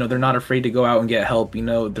that they're not afraid to go out and get help.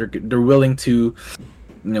 They're willing to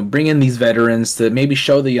bring in these veterans to maybe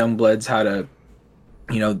show the young bloods how to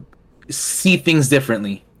see things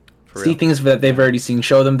differently, For see real. things that they've already seen,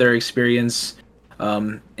 show them their experience,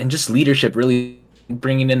 and just leadership. Really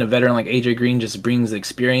bringing in a veteran like AJ Green just brings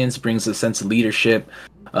experience, brings a sense of leadership.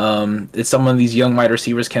 It's someone these young wide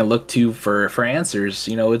receivers can look to for answers.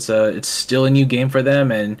 It's still a new game for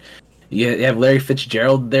them, and you have Larry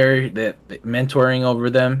Fitzgerald there that mentoring over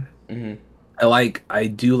them. Mm-hmm. I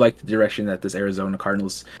do like the direction that this Arizona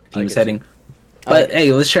Cardinals team is it too. heading. But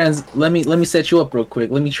hey, let me set you up real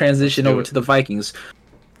quick. Let me transition do over it. to the Vikings.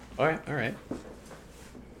 All right.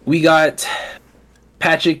 We got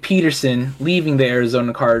Patrick Peterson leaving the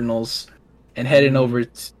Arizona Cardinals and heading over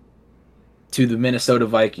to the Minnesota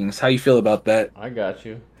Vikings. How you feel about that? I got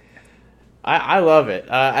you. I love it.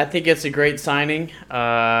 I think it's a great signing.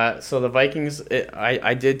 So the Vikings,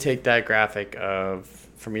 I did take that graphic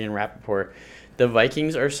from Ian Rappaport. The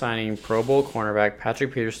Vikings are signing Pro Bowl cornerback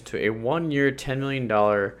Patrick Peterson to a 1-year, $10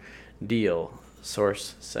 million deal,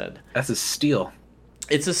 source said. That's a steal.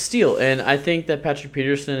 It's a steal, and I think that Patrick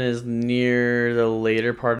Peterson is near the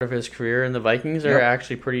later part of his career, and the Vikings are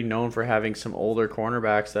actually pretty known for having some older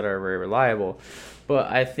cornerbacks that are very reliable.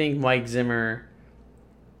 But I think Mike Zimmer,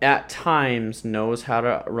 at times, knows how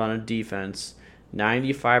to run a defense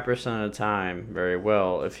 95% of the time very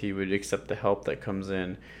well if he would accept the help that comes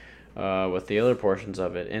in with the other portions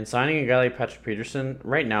of it. And signing a guy like Patrick Peterson,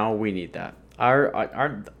 right now, we need that.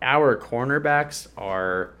 Our cornerbacks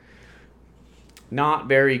are not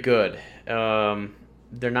very good.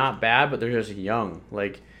 They're not bad, but they're just young.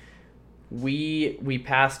 Like we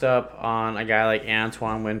passed up on a guy like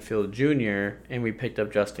Antoine Winfield Jr. and we picked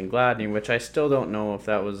up Justin Gladney, which I still don't know if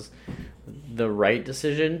that was the right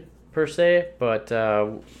decision per se, but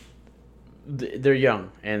they're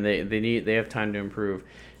young and they have time to improve.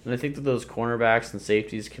 And I think that those cornerbacks and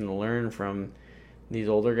safeties can learn from these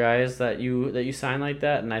older guys that you sign like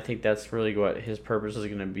that, and I think that's really what his purpose is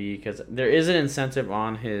going to be because there is an incentive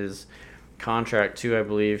on his contract too. I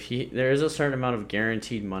believe there is a certain amount of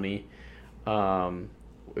guaranteed money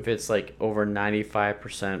if it's like over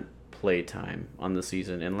 95% play time on the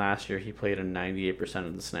season, and last year he played in 98%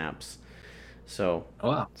 of the snaps. So,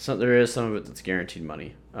 wow. So there is some of it that's guaranteed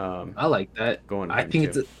money. I like that. Going I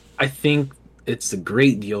think it's a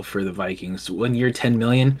great deal for the Vikings. 1 year, $10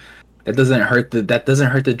 million. That doesn't hurt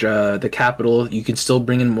the capital. You can still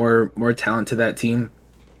bring in more talent to that team.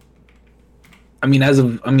 As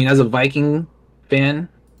a Viking fan,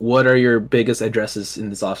 what are your biggest addresses in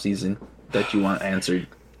this offseason that you want answered?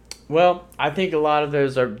 Well, I think a lot of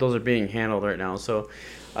those are being handled right now. So,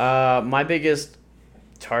 my biggest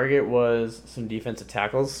target was some defensive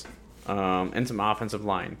tackles and some offensive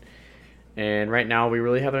line. And right now, we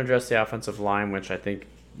really haven't addressed the offensive line, which I think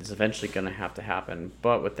is eventually going to have to happen.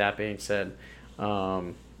 But with that being said,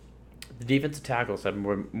 the defensive tackles have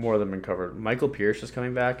more than been covered. Michael Pierce is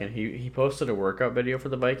coming back, and he posted a workout video for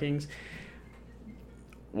the Vikings.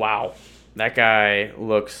 Wow, that guy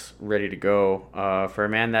looks ready to go. For a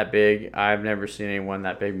man that big, I've never seen anyone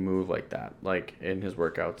that big move like that, like in his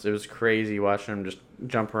workouts. It was crazy watching him just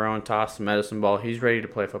jump around, toss the medicine ball. He's ready to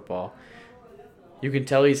play football. You can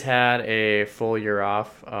tell he's had a full year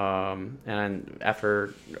off and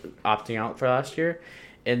after opting out for last year.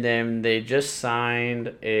 And then they just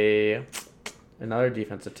signed another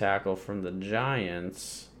defensive tackle from the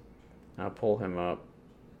Giants. I'll pull him up.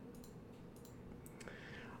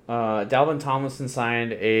 Dalvin Tomlinson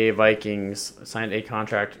signed a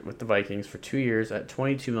contract with the Vikings for 2 years at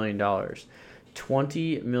 $22 million.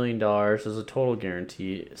 $20 million is a total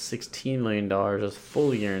guarantee. $16 million is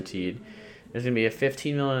fully guaranteed. There's going to be a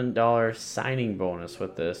 $15 million signing bonus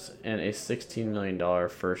with this and a $16 million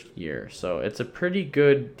first year. So it's a pretty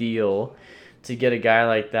good deal to get a guy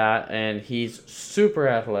like that, and he's super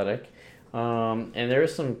athletic. And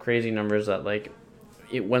there's some crazy numbers that, like,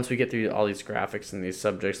 once we get through all these graphics and these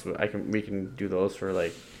subjects, we can do those for,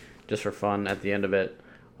 like, just for fun at the end of it.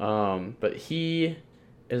 But he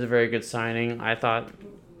is a very good signing. I thought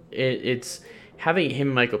it's having him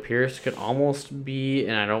and Michael Pierce could almost be,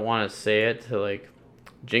 and I don't want to say it to, like,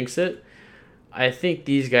 jinx it, I think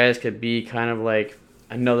these guys could be kind of like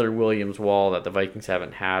another Williams Wall that the Vikings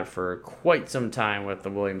haven't had for quite some time with the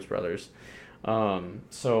Williams brothers.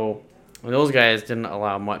 So those guys didn't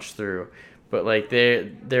allow much through, but like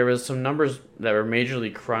there was some numbers that were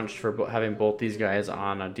majorly crunched for having both these guys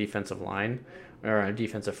on a defensive line or a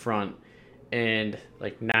defensive front, and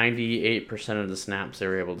like 98% of the snaps they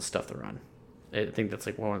were able to stuff the run. I think that's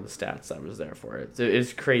like one of the stats that was there for it.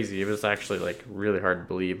 It's crazy. It was actually like really hard to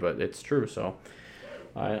believe, but it's true. So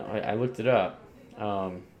I looked it up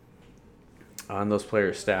on those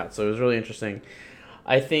players' stats. So it was really interesting.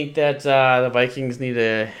 I think that the Vikings need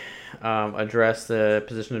to address the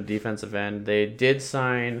position of defensive end. They did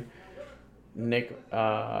sign Nick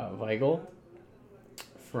Vigil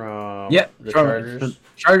from the Chargers.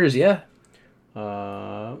 Chargers, yeah.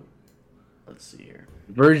 Let's see here.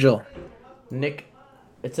 Virgil.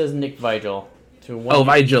 It says Nick Vigil to a 1 Oh,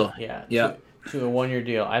 Vigil. Yeah. To a 1 year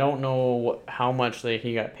deal. I don't know how much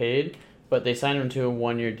he got paid, but they signed him to a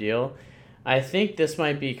 1 year deal. I think this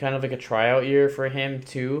might be kind of like a tryout year for him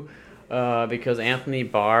too, because Anthony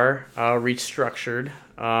Barr restructured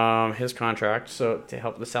his contract so to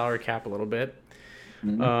help the salary cap a little bit.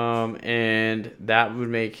 Mm-hmm. And that would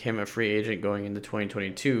make him a free agent going into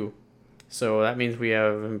 2022. So that means we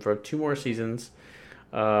have him for 2 more seasons.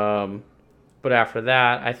 But after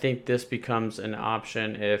that, I think this becomes an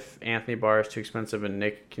option. If Anthony Barr is too expensive and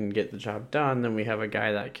Nick can get the job done, then we have a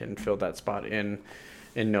guy that can fill that spot in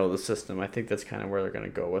and know the system. I think that's kind of where they're going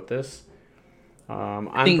to go with this.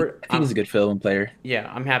 I think he's a good fill-in player.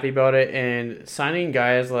 Yeah, I'm happy about it. And signing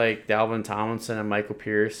guys like Dalvin Tomlinson and Michael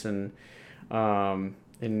Pierce and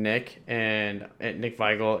Nick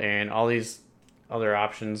Vigil and all these other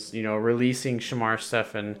options, releasing Shamar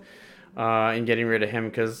Stephen and getting rid of him,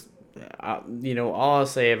 because all I'll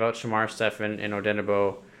say about Shamar Stephen and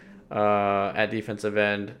Odenigbo at defensive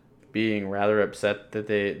end being rather upset that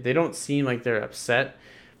they don't seem like they're upset,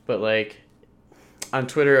 but like on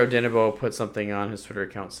Twitter, Odenigbo put something on his Twitter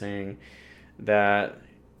account saying that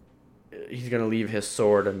he's going to leave his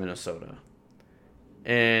sword in Minnesota.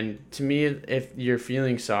 And to me, if you're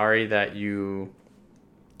feeling sorry that you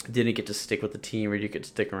didn't get to stick with the team or you get to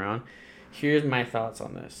stick around, here's my thoughts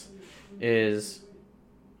on this. Is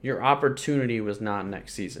your opportunity was not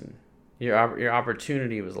next season. Your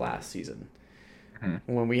opportunity was last season.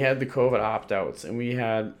 Mm-hmm. When we had the COVID opt-outs and we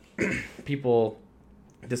had people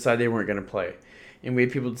decide they weren't going to play, and we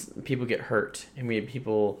had people get hurt, and we had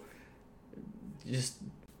people just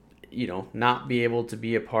not be able to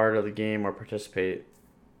be a part of the game or participate,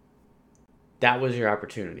 that was your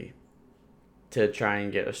opportunity to try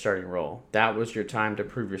and get a starting role. That was your time to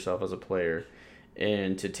prove yourself as a player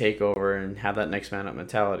and to take over and have that next man up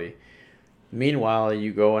mentality. Meanwhile,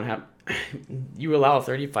 you go and you allow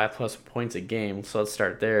 35 plus points a game, so let's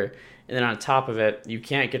start there. And then on top of it, you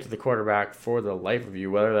can't get to the quarterback for the life of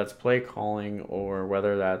you, whether that's play calling or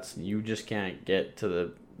whether that's you just can't get to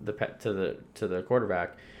the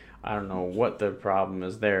quarterback. I don't know what the problem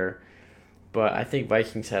is there, but I think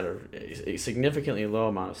Vikings had a significantly low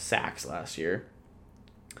amount of sacks last year.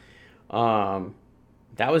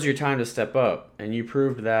 That was your time to step up, and you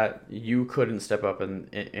proved that you couldn't step up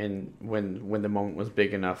and when the moment was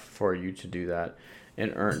big enough for you to do that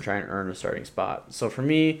and try and earn a starting spot. So for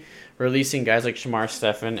me, releasing guys like Shamar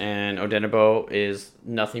Stephen and Odenigbo is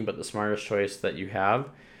nothing but the smartest choice that you have.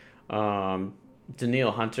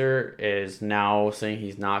 Danielle Hunter is now saying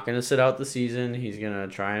he's not going to sit out the season. He's going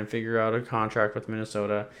to try and figure out a contract with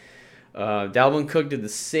Minnesota. Dalvin Cook did the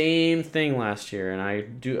same thing last year, and I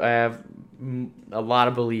have a lot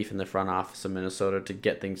of belief in the front office of Minnesota to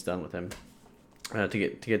get things done with him, to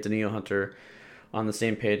get Danielle Hunter on the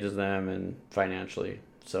same page as them and financially.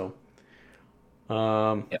 So,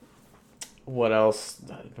 What else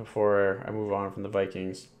before I move on from the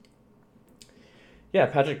Vikings? Yeah,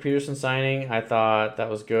 Patrick Peterson signing, I thought that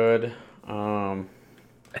was good.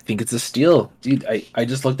 I think it's a steal, dude. I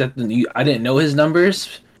just looked at the new. I didn't know his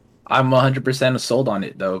numbers. I'm 100% sold on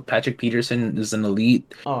it though. Patrick Peterson is an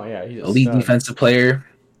Oh yeah, he's a elite stud. defensive player.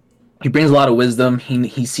 He brings a lot of wisdom.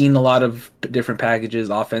 He's seen a lot of different packages,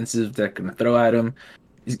 offensive that can throw at him.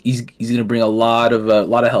 He's going to bring a lot of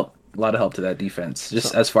help to that defense,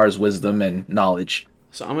 just So, as far as wisdom and knowledge.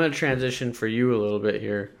 so I'm gonna transition for you a little bit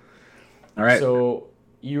here. All right. So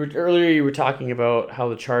you were talking about how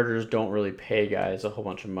the Chargers don't really pay guys a whole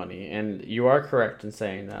bunch of money, and you are correct in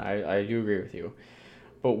saying that. I do agree with you.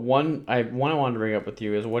 But one I wanted to bring up with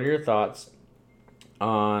you is, what are your thoughts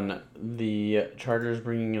on the Chargers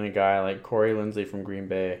bringing in a guy like Corey Linsley from Green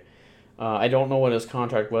Bay? I don't know what his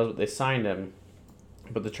contract was, but they signed him.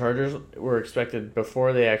 But the Chargers were expected,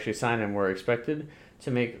 before they actually signed him, were expected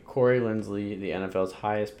to make Corey Linsley the NFL's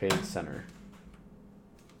highest paid center.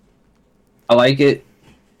 I like it.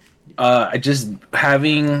 I just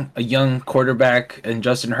having a young quarterback and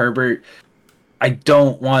Justin Herbert. I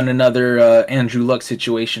don't want another Andrew Luck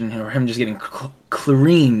situation or him just getting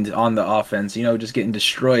creamed on the offense, just getting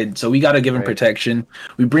destroyed. So we got to give him Right. protection.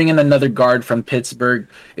 We bring in another guard from Pittsburgh,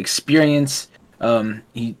 experience.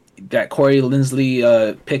 That Corey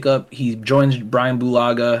Linsley pickup. He joins Brian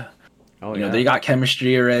Bulaga. Oh yeah, They got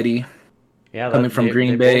chemistry already. yeah. coming from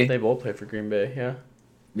Green they Bay. they both play for Green Bay. Yeah.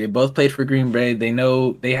 They both played for Green Bay. They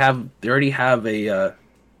know they already have a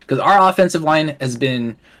because our offensive line has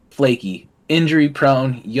been flaky, injury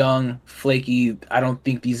prone, young, flaky. I don't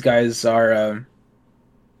think these guys are.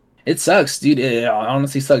 It sucks, dude. It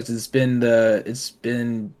honestly sucks. It's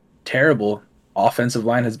been terrible. Offensive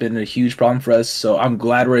line has been a huge problem for us. So I'm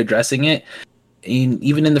glad we're addressing it. And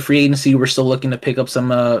even in the free agency, we're still looking to pick up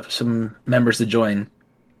some members to join.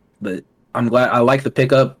 But I'm glad. I like the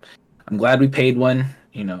pickup. I'm glad we paid one.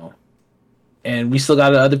 And we still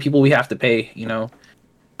got other people we have to pay.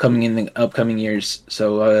 Coming in the upcoming years.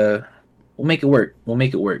 So we'll make it work.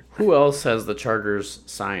 Who else has the Chargers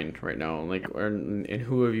signed right now? And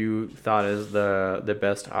who have you thought is the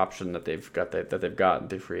best option that they've got that they've got in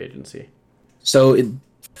the free agency? So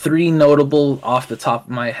three notable off the top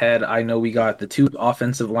of my head. I know we got the two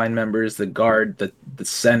offensive line members, the guard, the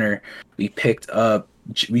center. We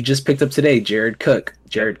just picked up today Jared Cook.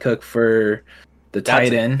 Jared Cook for the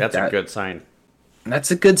tight end. That's a good sign.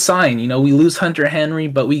 That's a good sign. We lose Hunter Henry,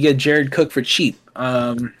 but we get Jared Cook for cheap.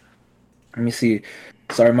 Let me see.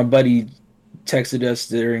 Sorry, my buddy texted us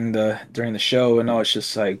during the show, and I was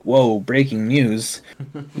just like, "Whoa, breaking news!"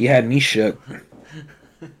 He had me shook.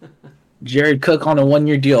 Jared Cook on a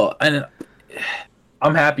 1-year deal, and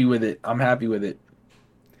I'm happy with it.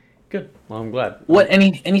 Good. Well, I'm glad.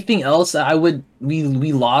 Anything else?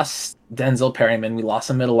 We lost Denzel Perryman. We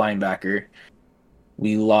lost a middle linebacker.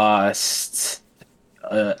 We lost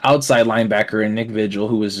outside linebacker and Nick Vigil,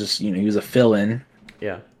 who was just he was a fill-in.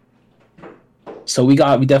 Yeah. So we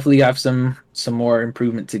definitely have some more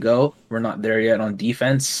improvement to go. We're not there yet on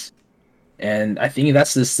defense. And I think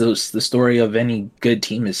that's the story of any good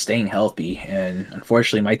team is staying healthy. And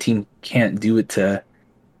unfortunately, my team can't do it to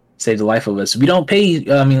save the life of us. We don't pay.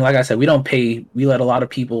 Like I said, we don't pay. We let a lot of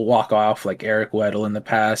people walk off, like Eric Weddle in the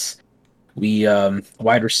past. We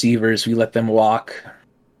wide receivers, we let them walk.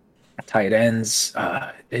 Tight ends.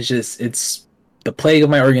 It's the plague of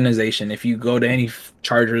my organization. If you go to any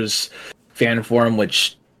Chargers fan forum,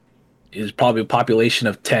 which is probably a population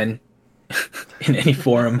of 10 in any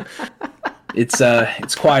forum.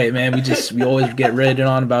 It's quiet, man. We always get rated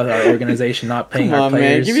on about our organization not paying Come our on, man.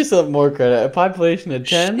 players. Give yourself more credit. A population of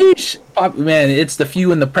 10? Sheesh. Man, it's the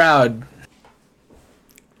few and the proud.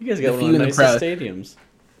 You guys got The one few of the and the nicest proud. stadiums.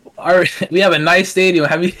 We have a nice stadium.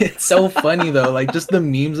 It's so funny though. Like just the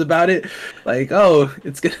memes about it. Like, oh,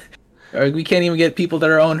 it's good. Or we can't even get people to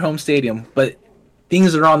our own home stadium. But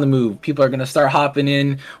things are on the move. People are gonna start hopping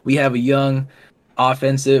in. We have a young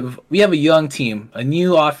team, a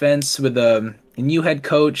new offense with a new head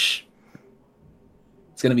coach.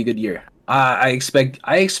 It's gonna be a good year. I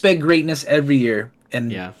expect greatness every year,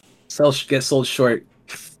 and Yeah. get sold short.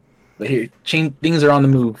 But here, things are on the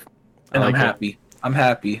move, and I like I'm it. happy. I'm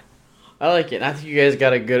happy. I like it. And I think you guys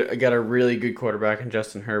got a really good quarterback in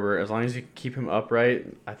Justin Herbert. As long as you keep him upright,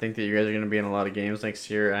 I think that you guys are going to be in a lot of games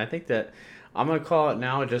next year. And I think that I'm going to call it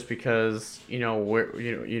now just because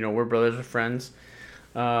we're brothers and friends.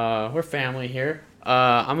 We're family here.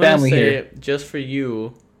 I'm going to Family say here. just for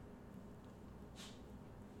you,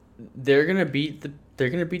 they're going to beat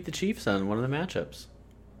the Chiefs on one of the matchups.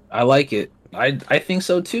 I like it. I think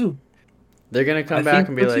so too. They're going to come I back think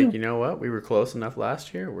and be so, like, too. you know what? We were close enough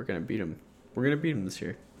last year. We're going to beat them. We're going to beat them this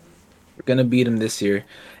year. We're gonna beat them this year,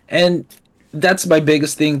 and that's my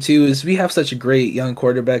biggest thing too. Is we have such a great young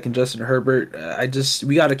quarterback in Justin Herbert.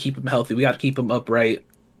 We got to keep him healthy. We got to keep him upright.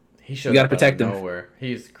 He We showed got to up out of protect him. nowhere.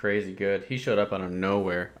 He's crazy good. He showed up out of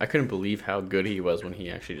nowhere. I couldn't believe how good he was when he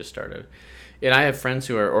actually just started. And I have friends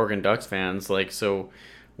who are Oregon Ducks fans. Like, so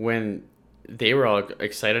when they were all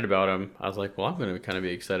excited about him, I was like, well, I'm going to kind of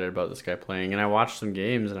be excited about this guy playing. And I watched some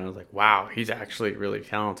games, and I was like, wow, he's actually really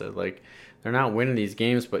talented. Like, they're not winning these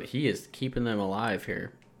games, but he is keeping them alive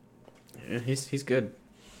here. Yeah, he's good.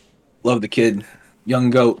 Love the kid,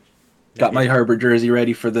 young goat. Got my Herbert jersey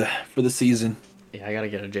ready for the season. Yeah, I got to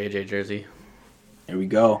get a JJ jersey. There we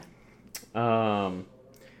go.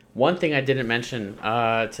 One thing I didn't mention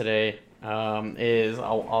today is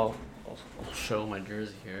I'll show my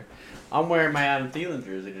jersey here. I'm wearing my Adam Thielen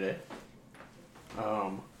jersey today.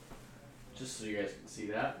 Just so you guys can see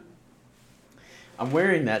that. I'm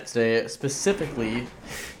wearing that today specifically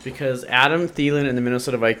because Adam Thielen and the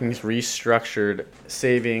Minnesota Vikings restructured,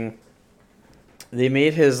 saving. They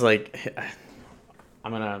made his like.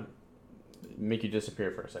 I'm gonna make you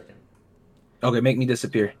disappear for a second. Okay, make me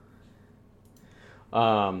disappear.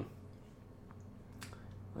 Let's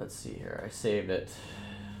see here. I saved it.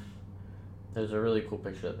 There's a really cool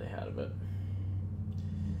picture that they had of it.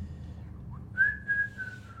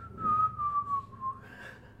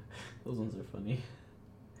 Those ones are funny.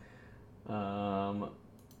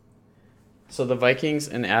 So the Vikings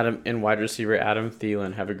and wide receiver Adam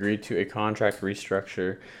Thielen have agreed to a contract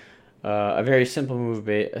restructure. A very simple move.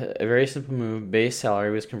 Base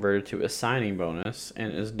salary was converted to a signing bonus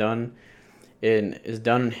and is done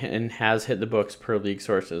and has hit the books per league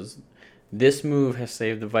sources. This move has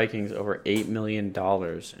saved the Vikings over $8 million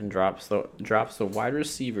and drops the wide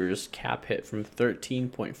receivers cap hit from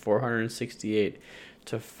 $13.468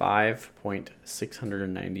 to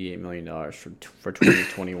 $5.698 million for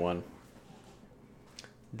 2021.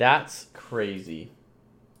 That's crazy.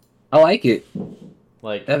 I like it.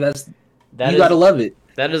 Like You is, gotta love it.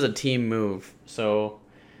 That is a team move. So,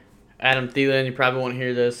 Adam Thielen, you probably won't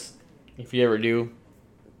hear this. If you ever do,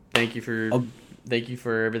 thank you for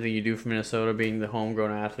everything you do for Minnesota, being the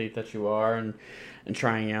homegrown athlete that you are, and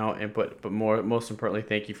trying out. And but most importantly,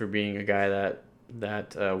 thank you for being a guy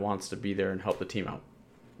that wants to be there and help the team out.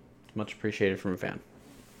 Much appreciated from a fan.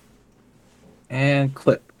 And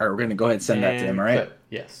clip. All right, we're gonna go ahead and send that to him. All right. Clip.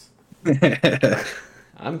 Yes.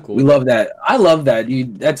 I'm cool. We love that. I love that.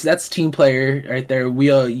 That's team player right there.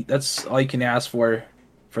 That's all you can ask for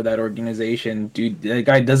that organization, dude. That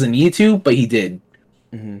guy doesn't need to, but he did.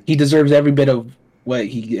 Mm-hmm. He deserves every bit of what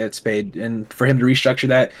he gets paid, and for him to restructure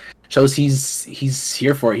that shows he's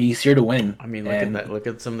here for it. He's here to win. I mean, look at that. Look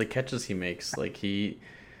at some of the catches he makes. Like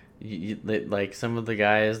like some of the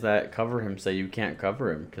guys that cover him say you can't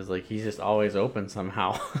cover him because like he's just always open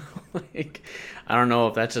somehow. Like I don't know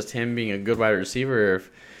if that's just him being a good wide receiver, or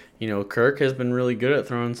if Kirk has been really good at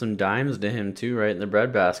throwing some dimes to him too, right in the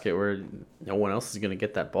breadbasket where no one else is gonna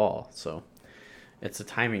get that ball. So it's a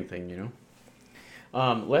timing thing,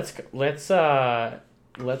 Let's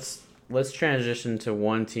transition to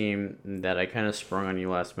one team that I kind of sprung on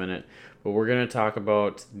you last minute, but we're going to talk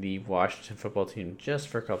about the Washington football team just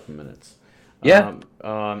for a couple minutes. Yeah.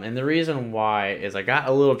 And the reason why is I got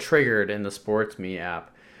a little triggered in the Sports Me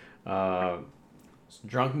app.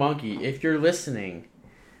 Drunk Monkey, if you're listening,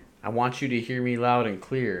 I want you to hear me loud and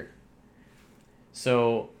clear.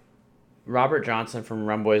 So Robert Johnson from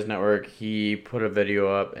Run Boys Network, he put a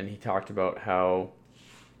video up and he talked about how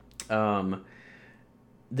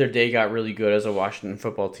their day got really good as a Washington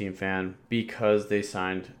football team fan because they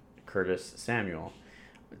signed Curtis Samuel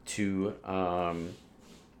to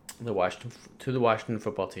the Washington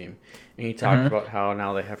football team. And he talked about how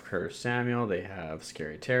now they have Curtis Samuel, they have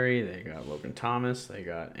Scary Terry, they got Logan Thomas, they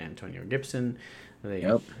got Antonio Gibson, they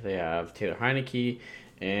have Taylor Heineke,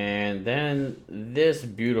 and then this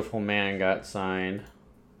beautiful man got signed.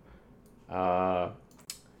 Look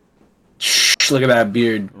at that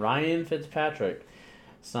beard. Ryan Fitzpatrick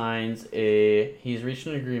he's reached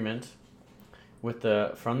an agreement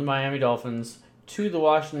from the Miami Dolphins to the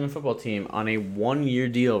Washington football team on a 1-year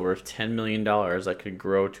deal worth $10 million that could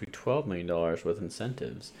grow to $12 million with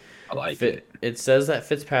incentives. I like it. It says that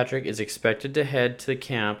Fitzpatrick is expected to head to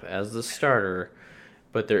camp as the starter,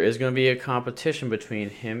 but there is going to be a competition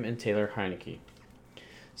between him and Taylor Heineke.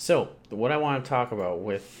 So, what I want to talk about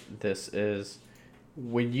with this is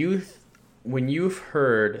when you've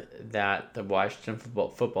heard that the Washington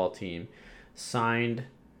football team signed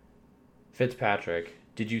Fitzpatrick,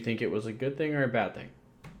 did you think it was a good thing or a bad thing?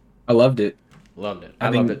 I loved it. Loved it. I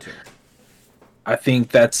loved it too. I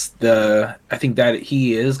think that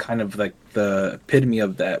he is kind of like the epitome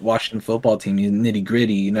of that Washington football team. He's nitty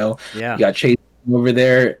gritty, you know. You Yeah. got Chase over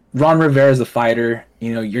there. Ron Rivera's a fighter.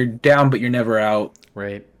 You know, you're down, but you're never out.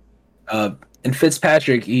 Right. And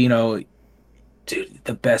Fitzpatrick, you know, dude,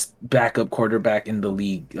 the best backup quarterback in the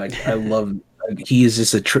league. Like I love. Like, he is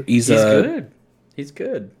just He's good. He's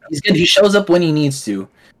good. He's good. He shows up when he needs to.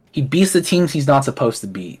 He beats the teams he's not supposed to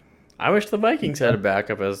beat. I wish the Vikings had a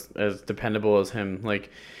backup as dependable as him.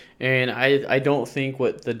 Like, and I don't think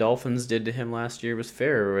what the Dolphins did to him last year was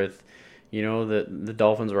fair. With, you know, the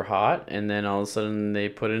Dolphins were hot, and then all of a sudden they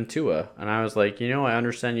put in Tua, and I was like, you know, I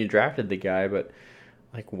understand you drafted the guy, but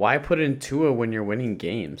like, why put in Tua when you're winning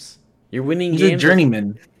games? You're winning He's games. a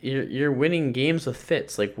journeyman. You're winning games with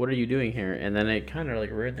Fitz. Like, what are you doing here? And then it kind of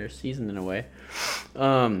like ruined their season in a way.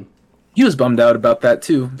 He was bummed out about that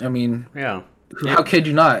too. I mean, Yeah. how could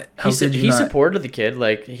you not? How could you He not? supported the kid.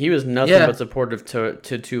 Like, he was nothing Yeah. but supportive to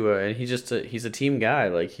Tua, and he's a team guy.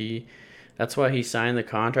 Like, that's why he signed the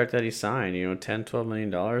contract that he signed. You know, $10-12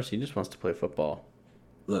 million. He just wants to play football.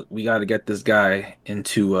 Look, we got to get this guy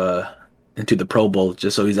into the Pro Bowl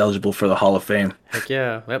just so he's eligible for the Hall of Fame. Heck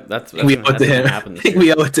yeah, yep, that's We owe it to him. gonna I happen this think year.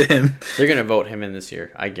 we owe it to him. They're gonna vote him in this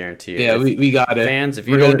year. I guarantee you. Yeah, If- we got it. fans, if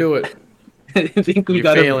you We're don't gonna- do it, I think we you're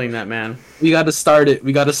got failing that man. We got to start it.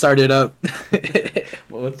 We got to start it up.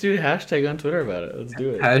 Well, let's do a hashtag on Twitter about it. Let's do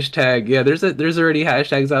it. Hashtag. Yeah, there's already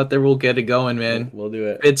hashtags out there. We'll get it going, man. We'll do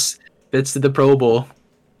it. Fitz to the Pro Bowl.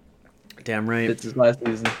 Damn right. Fitz his last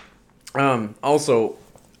season. Also,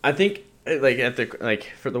 I think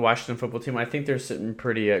for the Washington football team, I think they're sitting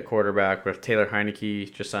pretty at quarterback with Taylor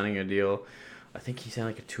Heineke just signing a deal. I think he signed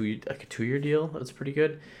like a 2-year deal. That's pretty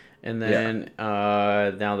good. And then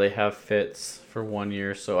now they have Fitz for 1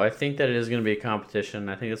 year. So I think that it is going to be a competition.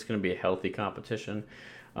 I think it's going to be a healthy competition.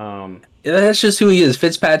 Yeah, that's just who he is.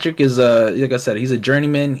 Fitzpatrick is like I said, he's a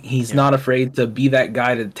journeyman. He's not afraid to be that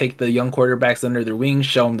guy to take the young quarterbacks under their wings,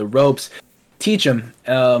 show them the ropes, teach them.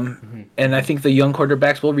 And I think the young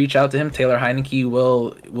quarterbacks will reach out to him. Taylor Heineke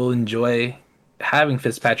will enjoy having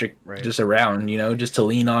Fitzpatrick just around, you know, just to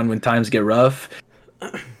lean on when times get rough.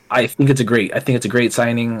 I think it's a great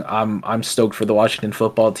signing. I'm stoked for the Washington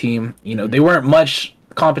football team. You know, they weren't much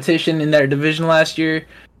competition in their division last year.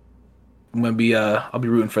 I'll be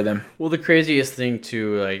rooting for them. Well, the craziest thing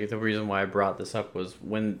too, like the reason why I brought this up was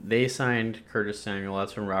when they signed Curtis Samuel.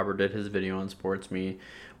 That's when Robert did his video on Sports Me,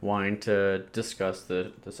 wanting to discuss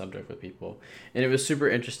the subject with people, and it was super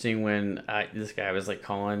interesting when this guy was like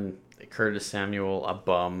calling Curtis Samuel a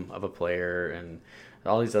bum of a player, and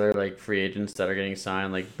all these other like free agents that are getting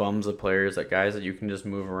signed like bums of players, like guys that you can just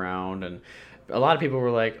move around. And a lot of people were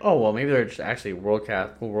like, oh well, maybe they're just actually world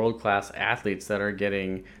class athletes that are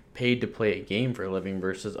getting paid to play a game for a living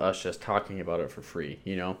versus us just talking about it for free,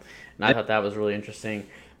 you know? And I thought that was really interesting.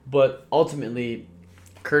 But ultimately,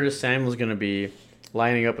 Curtis Samuel's going to be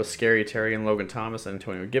lining up with Scary Terry and Logan Thomas and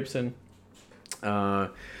Antonio Gibson.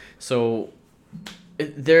 The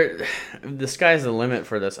sky's the limit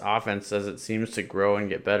for this offense as it seems to grow and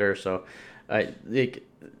get better. So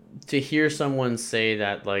to hear someone say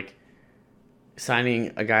that, like,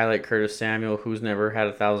 signing a guy like Curtis Samuel who's never had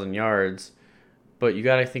 1,000 yards, but you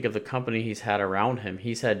got to think of the company he's had around him.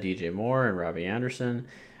 He's had DJ Moore and Robbie Anderson.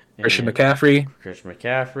 And Christian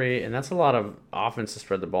McCaffrey. And that's a lot of offense to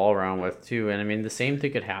spread the ball around with, too. And, I mean, the same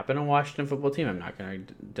thing could happen on Washington football team. I'm not going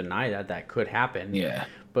to deny that. That could happen. Yeah.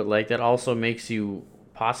 But, like, that also makes you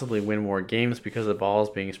possibly win more games because the ball is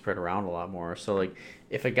being spread around a lot more. So, like,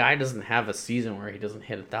 if a guy doesn't have a season where he doesn't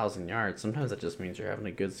hit 1,000 yards, sometimes that just means you're having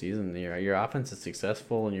a good season. Your offense is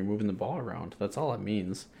successful and you're moving the ball around. That's all it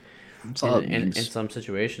means. In some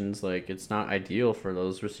situations, like, it's not ideal for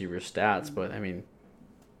those receiver stats, but I mean,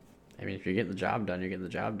 if you're getting the job done, you're getting the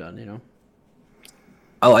job done, you know.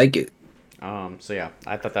 I like it. So yeah,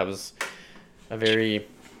 I thought that was a very.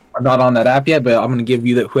 I'm not on that app yet, but I'm gonna give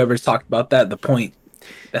you whoever's talked about that the point.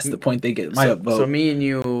 That's the point they get my upvote. So me and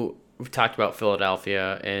you, we've talked about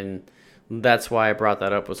Philadelphia, and that's why I brought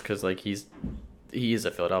that up, was because like he's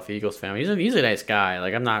a Philadelphia Eagles fan. He's a nice guy.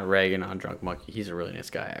 Like, I'm not ragging on Drunk Monkey. He's a really nice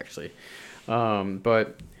guy, actually.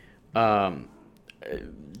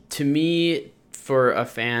 To me, for a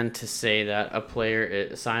fan to say that a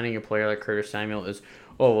player signing a player like Curtis Samuel is,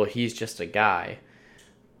 oh well, he's just a guy.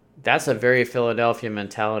 That's a very Philadelphia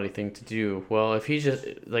mentality thing to do. Well, if he's just,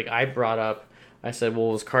 like I brought up, I said, well,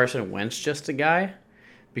 was Carson Wentz just a guy?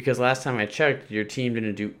 Because last time I checked, your team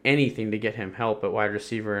didn't do anything to get him help at wide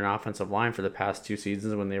receiver and offensive line for the past 2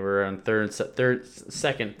 seasons when they were on third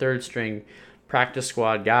string practice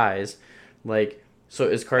squad guys. Like, So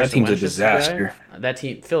is Carson That team's Wentz a just the guy? disaster. That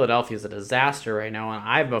team, Philadelphia, is a disaster right now, and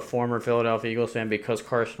I'm a former Philadelphia Eagles fan because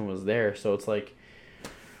Carson was there. So it's like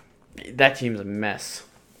that team's a mess.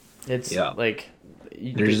 It's like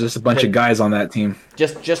there's just a bunch of guys on that team.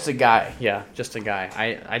 Just a guy, yeah, just a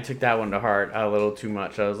guy. I took that one to heart a little too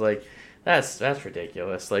much. I was like, that's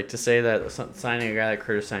ridiculous. Like to say that signing a guy like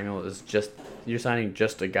Curtis Samuel is just you're signing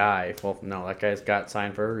just a guy. Well, no, that guy's got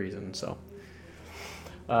signed for a reason. So.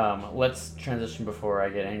 Let's transition before I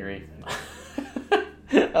get angry.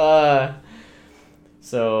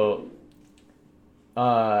 Sorry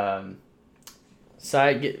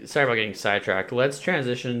about getting sidetracked. Let's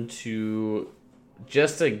transition to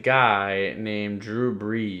just a guy named Drew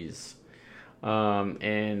Brees.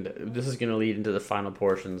 And this is going to lead into the final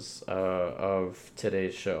portions of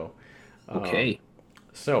today's show. Okay.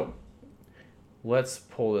 So, let's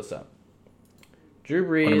pull this up. Drew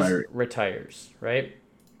Brees retires, right?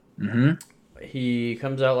 Mm-hmm. He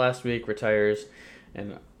comes out last week, retires,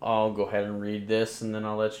 and I'll go ahead and read this, and then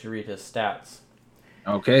I'll let you read his stats.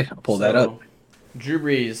 Okay, I'll pull that up. Drew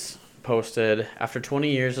Brees posted, after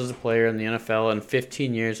 20 years as a player in the NFL and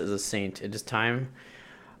 15 years as a Saint, it is time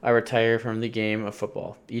I retire from the game of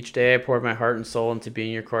football. Each day I poured my heart and soul into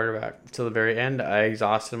being your quarterback. Till the very end, I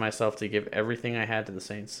exhausted myself to give everything I had to the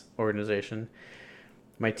Saints organization,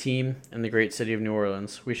 my team, and the great city of New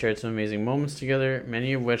Orleans. We shared some amazing moments together,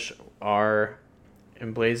 many of which are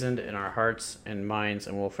emblazoned in our hearts and minds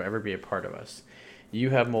and will forever be a part of us.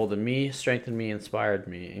 You have molded me, strengthened me, inspired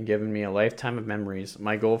me, and given me a lifetime of memories.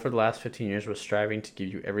 My goal for the last 15 years was striving to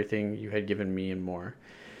give you everything you had given me and more.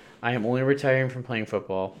 I am only retiring from playing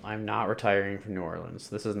football. I am not retiring from New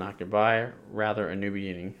Orleans. This is not goodbye, rather a new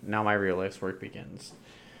beginning. Now my real life's work begins.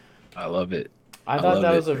 I love it. I thought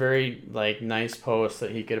that was a very nice post that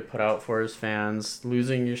he could have put out for his fans.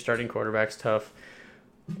 Losing your starting quarterback's tough.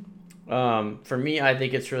 For me, I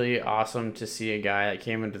think it's really awesome to see a guy that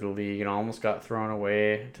came into the league and almost got thrown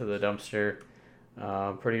away to the dumpster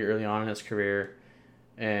pretty early on in his career,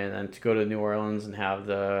 and then to go to New Orleans and have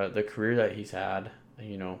the career that he's had.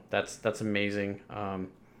 That's amazing.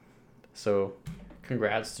 So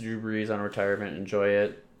congrats to Drew Brees on retirement. Enjoy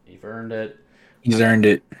it. You've earned it. He's earned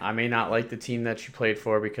it. I may not like the team that you played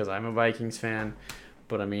for because I'm a Vikings fan,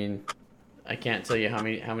 but I mean, I can't tell you how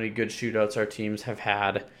many good shootouts our teams have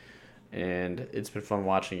had, and it's been fun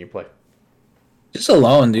watching you play. Just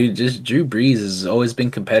alone, dude. Just Drew Brees has always been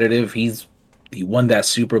competitive. He won that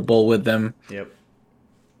Super Bowl with them. Yep.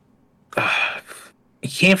 He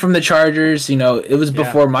came from the Chargers. It was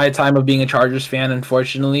before my time of being a Chargers fan,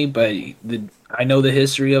 unfortunately. But I know the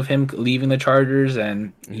history of him leaving the Chargers,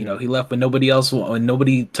 and he left when nobody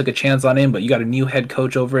took a chance on him. But you got a new head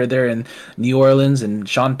coach over there in New Orleans, and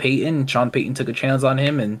Sean Payton. Sean Payton took a chance on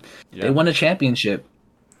him, and they won a championship.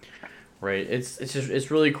 Right. It's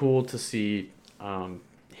really cool to see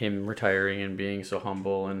him retiring and being so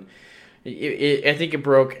humble, and I think it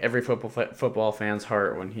broke every football fan's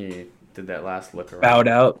heart when he did that last look around. Bowed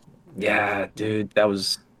out. Yeah, dude,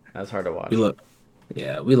 that's hard to watch. We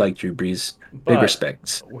like Drew Brees. Big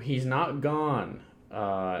respects. He's not gone.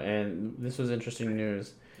 And this was interesting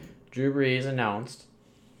news. Drew Brees announced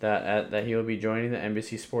that he will be joining the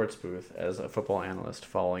NBC Sports booth as a football analyst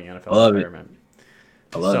following NFL retirement.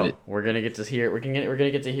 I love it. We're gonna get to hear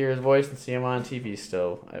his voice and see him on TV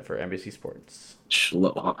still for NBC Sports.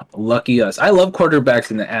 Lucky us. I love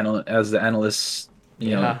quarterbacks as the analysts.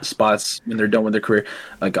 Spots when they're done with their career.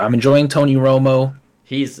 Like, I'm enjoying Tony Romo.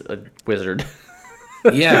 He's a wizard.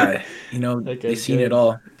 Yeah, they've seen it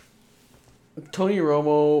all. Tony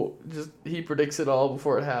Romo, he predicts it all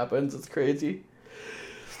before it happens. It's crazy.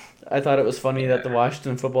 I thought it was funny that the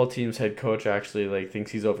Washington football team's head coach actually thinks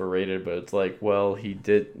he's overrated, but it's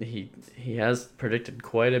he has predicted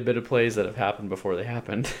quite a bit of plays that have happened before they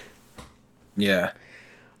happened. Yeah.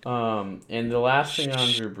 And the last thing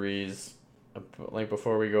on Drew Brees,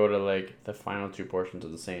 before we go to the final two portions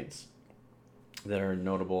of the Saints that are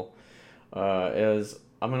notable, is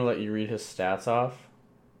I'm gonna let you read his stats off,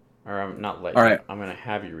 or I'm not let. All right. I'm gonna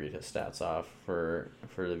have you read his stats off for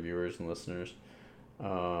the viewers and listeners.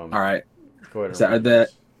 All right. Go ahead.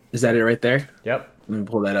 Is that it right there? Yep. Let me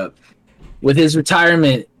pull that up. With his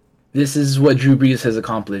retirement, this is what Drew Brees has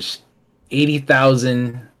accomplished: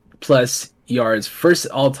 80,000 plus yards, first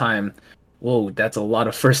all time. Whoa, that's a lot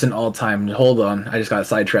of first and all time. Hold on, I just got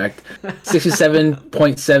sidetracked.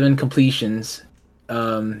 67.7 completions,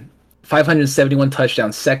 571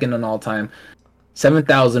 touchdowns, second on all time.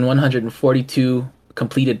 7,142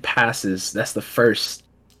 completed passes. That's the first.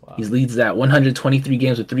 Wow. He leads that. 123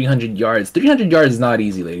 games with 300 yards. 300 yards is not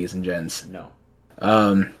easy, ladies and gents. No.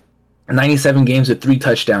 97 games with 3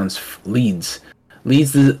 touchdowns leads.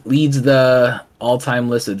 Leads the all-time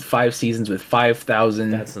list with 5 seasons with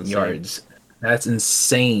 5,000 That's insane. yards. That's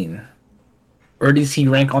insane. Where does he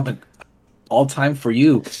rank on the all-time for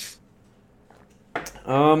you?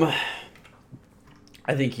 I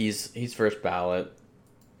think he's first ballot.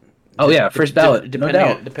 Oh yeah, first ballot, no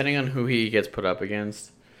doubt. Depending on who he gets put up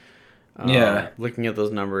against. Yeah. Looking at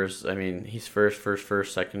those numbers, I mean, he's first,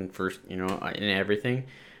 second, first. In everything,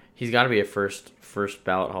 he's got to be a first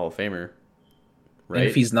ballot Hall of Famer, right? And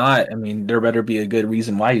if he's not, I mean, there better be a good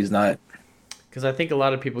reason why he's not. Because I think a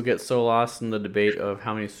lot of people get so lost in the debate of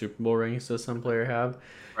how many Super Bowl rings does some player have.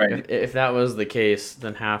 Right. If that was the case,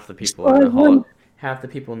 then half the people in the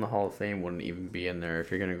Hall of Fame wouldn't even be in there if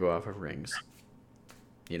you're going to go off of rings.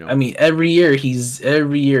 I mean, every year he's in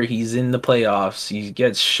the playoffs. He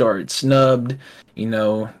gets short snubbed. You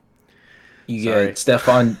get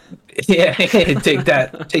Stephon. Yeah,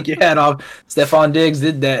 take your hat off. Stephon Diggs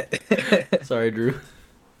did that. Sorry, Drew.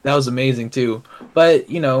 That was amazing too. But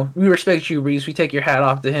we respect you, Reese. We take your hat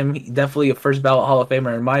off to him. He's definitely a first ballot Hall of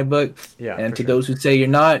Famer in my book. Yeah. And to those who say you're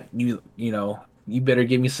not, you better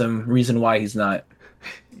give me some reason why he's not.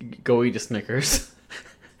 Go eat a Snickers.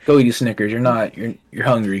 Go eat a Snickers. You're not. You're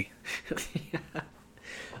hungry. Yeah.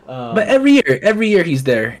 But every year he's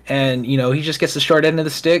there, and he just gets the short end of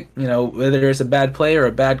the stick. Whether it's a bad play or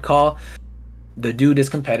a bad call, the dude is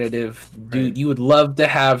competitive. Dude, right. You would love to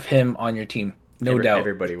have him on your team, no doubt.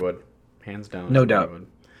 Everybody would, hands down. No doubt. Would.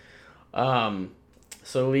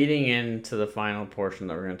 So leading into the final portion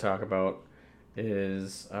that we're going to talk about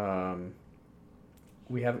is we're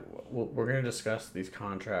going to discuss these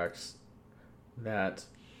contracts that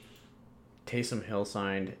Taysom Hill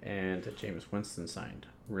signed and Jameis Winston signed,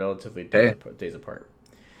 relatively days apart.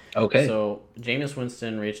 Okay. So Jameis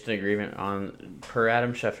Winston reached an agreement per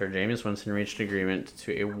Adam Schefter. Jameis Winston reached an agreement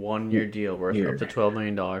to a 1-year deal worth up to $12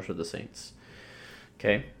 million with the Saints.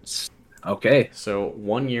 Okay. Okay. So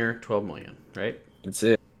 1 year, $12 million, right? That's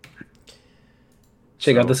it.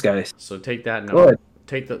 Check out this guy. So take that note. Go ahead.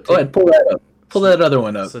 Pull that up. Pull that other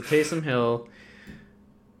one up. So Taysom Hill.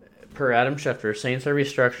 Per Adam Schefter, Saints are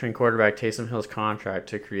restructuring quarterback Taysom Hill's contract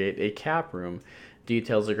to create a cap room.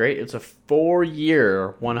 Details are great. It's a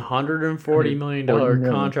 4-year, $140 million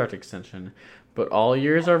contract extension, but all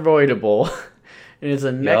years are voidable, and it's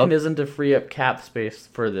a mechanism to free up cap space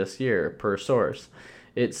for this year, per source.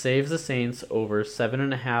 It saves the Saints over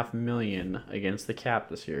 $7.5 million against the cap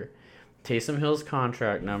this year. Taysom Hill's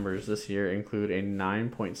contract numbers this year include a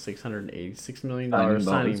 $9.686 million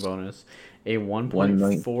signing bonus, a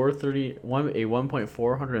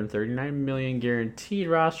 $1.439 million guaranteed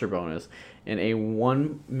roster bonus, and a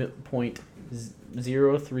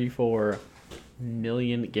 $1.034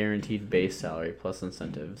 million guaranteed base salary plus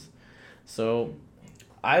incentives. So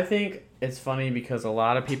I think it's funny because a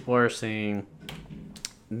lot of people are saying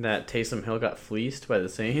that Taysom Hill got fleeced by the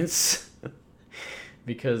Saints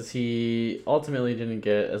because he ultimately didn't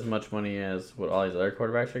get as much money as what all these other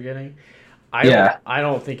quarterbacks are getting. I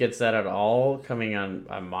don't think it's that at all coming on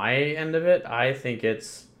my end of it. I think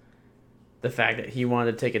it's the fact that he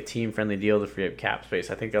wanted to take a team-friendly deal to free up cap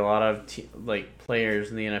space. I think a lot of players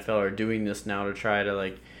in the NFL are doing this now to try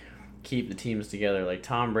to keep the teams together. Like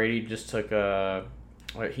Tom Brady just he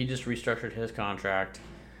just restructured his contract.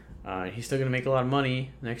 He's still going to make a lot of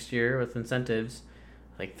money next year with incentives,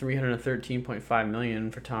 like $313.5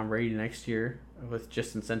 million for Tom Brady next year with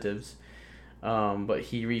just incentives. But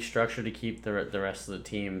he restructured to keep the rest of the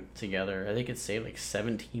team together. I think it saved like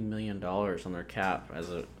 $17 million on their cap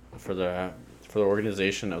for the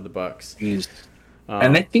organization of the Bucks. And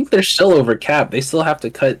I think they're still over cap. They still have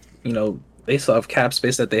to cut. They still have cap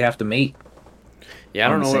space that they have to make. Yeah,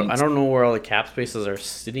 I don't know where all the cap spaces are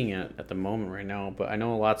sitting at the moment right now, but I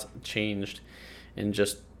know a lot's changed in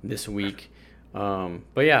just this week.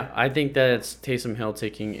 But yeah, I think that it's Taysom Hill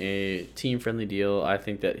taking a team-friendly deal. I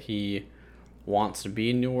think that he wants to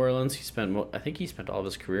be in New Orleans. I think he spent all of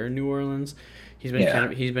his career in New Orleans. He's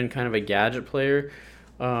been kind of a gadget player.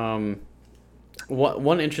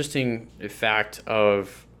 One interesting fact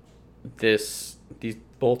of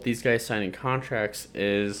both these guys signing contracts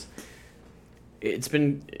is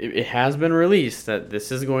it has been released that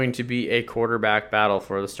this is going to be a quarterback battle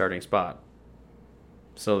for the starting spot.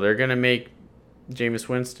 So they're going to make Jameis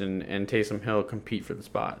Winston and Taysom Hill compete for the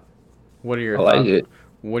spot. What are your thoughts? Like it.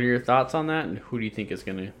 What are your thoughts on that, and who do you think is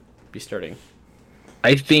going to be starting?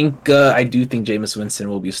 I do think Jameis Winston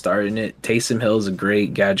will be starting it. Taysom Hill is a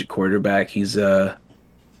great gadget quarterback. He's I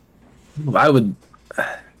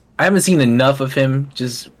haven't seen enough of him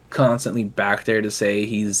just constantly back there to say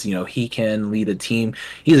he can lead a team.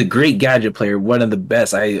 He's a great gadget player, one of the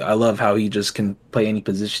best. I love how he just can play any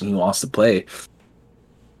position he wants to play.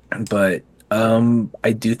 But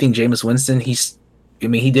I do think Jameis Winston. I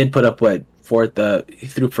mean, he did put up what fourth. He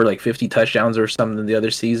threw for like 50 touchdowns or something the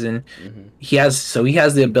other season. Hmm. He has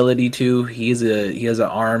the ability to. He has an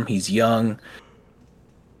arm. He's young.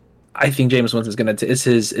 I think Jameis Winston's gonna. It's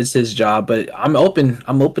his job. But I'm open.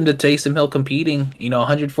 I'm open to Taysom Hill competing.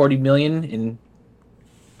 140 million in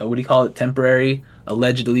what do you call it? Temporary,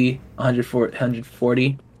 allegedly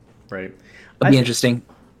 140. Right. It'll I be th- interesting.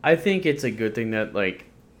 I think it's a good thing that like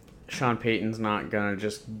Sean Payton's not gonna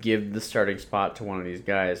just give the starting spot to one of these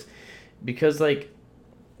guys, because like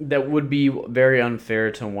that would be very unfair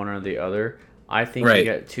to one or the other. I think you Right.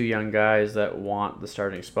 get two young guys that want the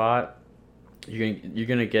starting spot. You're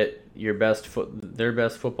gonna get their best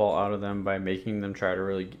football out of them by making them try to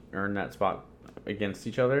really earn that spot against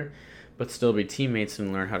each other, but still be teammates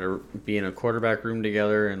and learn how to be in a quarterback room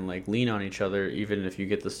together and like lean on each other, even if you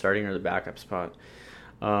get the starting or the backup spot.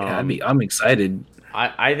 Yeah, Um, I'm excited.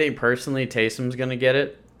 I think personally Taysom's gonna get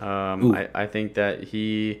it. Ooh. I think that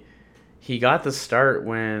he got the start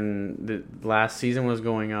when the last season was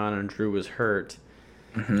going on and Drew was hurt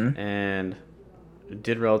Hmm. and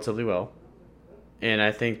did relatively well. And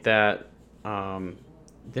I think that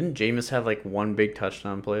didn't Jameis have like one big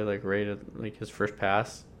touchdown play like right at like his first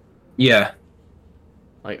pass? Yeah.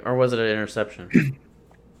 Like, or was it an interception?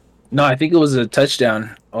 No, I think it was a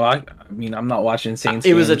touchdown. Oh, I mean, I'm not watching Saints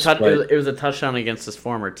It was a games, touch. but It was a touchdown against his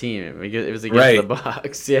former team. It was against the right.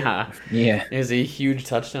 Bucks. Yeah, Yeah. it was a huge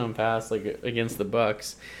touchdown pass like against the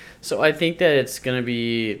Bucks. So I think that it's gonna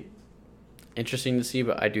be interesting to see,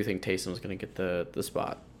 but I do think Taysom's gonna get the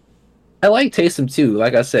spot. I like Taysom too.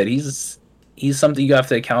 Like I said, he's something you have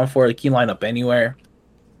to account for. He can line up anywhere.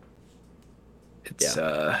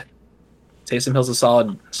 Yeah, It's Taysom Hill's a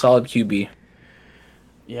solid QB.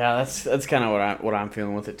 yeah, that's kind of what I'm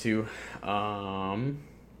feeling with it too. Um,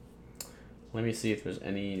 Let me see if there's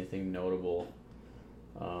anything notable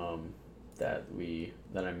um, that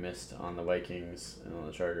I missed on the Vikings and on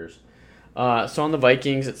the Chargers. So on the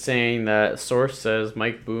Vikings, it's saying that source says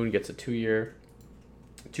Mike Boone gets a 2-year,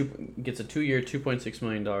 $2.6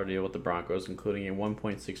 million deal with the Broncos, including a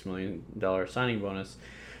 $1.6 million signing bonus.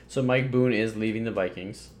 So Mike Boone is leaving the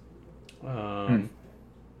Vikings. Hmm.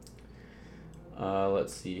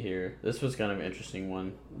 Let's see here. This was kind of an interesting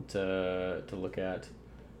one to look at.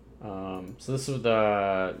 So this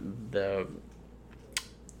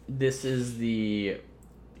is the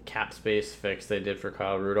cap space fix they did for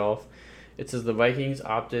Kyle Rudolph. It says the Vikings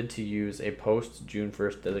opted to use a post June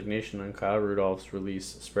 1st designation on Kyle Rudolph's release,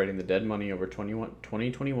 spreading the dead money over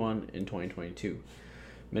 2021 and 2022.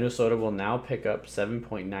 Minnesota will now pick up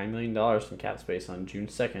 $7.9 million in cap space on June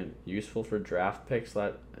 2nd, useful for draft pick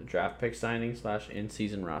signing /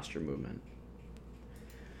 in-season roster movement.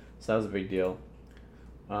 So that was a big deal.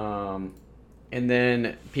 And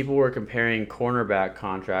then people were comparing cornerback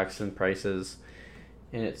contracts and prices.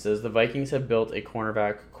 And it says the Vikings have built a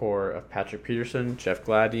cornerback core of Patrick Peterson, Jeff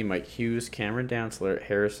Gladney, Mike Hughes, Cameron Dantzler,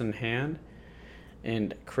 Harrison Hand,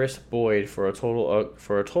 and Chris Boyd for a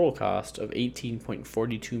total cost of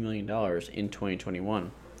 $18.42 million in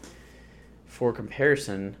 2021. For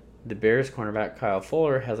comparison, the Bears cornerback Kyle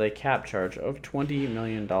Fuller has a cap charge of $20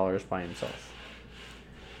 million by himself.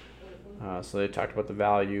 So they talked about the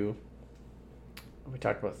value. We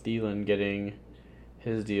talked about Thielen getting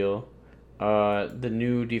his deal. The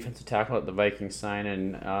new defensive tackle at the Vikings sign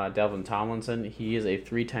and Delvin Tomlinson. He is a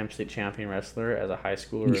 3-time state champion wrestler as a high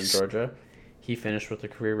schooler in Georgia. He finished with a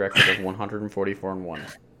career record of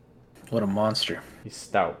 144-1. What a monster. He's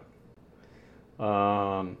stout.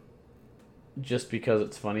 Just because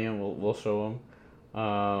it's funny, and we'll show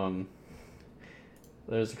him.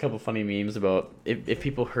 There's a couple funny memes about if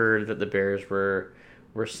people heard that the Bears were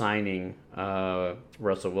signing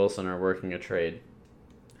Russell Wilson or working a trade,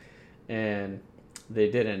 and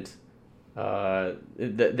they didn't.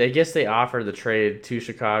 They guess they offered the trade to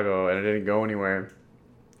Chicago and it didn't go anywhere.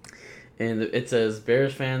 And it says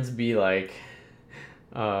Bears fans be like,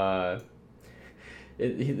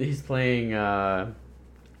 he's playing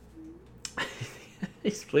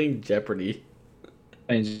he's playing Jeopardy.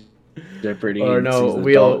 And Jeopardy. Or no, sees the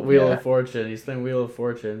Wheel dog, Wheel yeah. of Fortune. He's playing Wheel of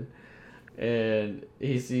Fortune, and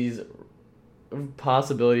he sees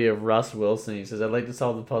possibility of Russ Wilson. He says, "I'd like to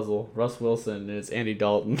solve the puzzle." Russ Wilson, and it's Andy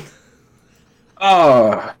Dalton.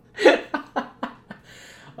 Oh,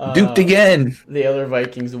 duped again. The other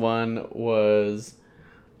Vikings one was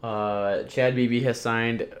Chad Beebe has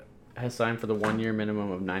signed for the 1-year minimum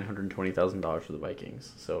of $920,000 for the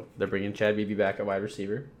Vikings. So they're bringing Chad Beebe back at wide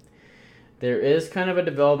receiver. There is kind of a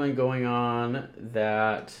development going on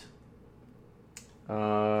that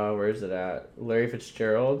where is it at? Larry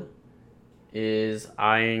Fitzgerald is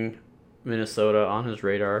eyeing Minnesota on his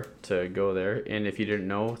radar to go there. And if you didn't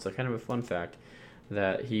know, it's a kind of a fun fact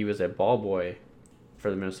that he was a ball boy for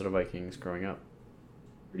the Minnesota Vikings growing up.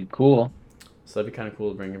 Pretty cool. So that'd be kind of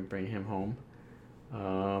cool to bring him home.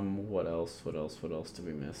 What else? What else did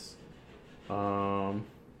we miss?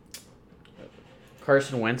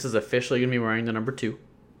 Carson Wentz is officially going to be wearing the number 2.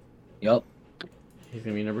 Yep. He's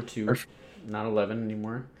going to be number 2, Perfect. not 11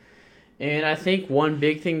 anymore. And I think one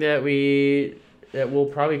big thing that we'll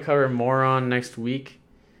probably cover more on next week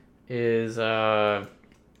is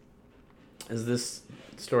this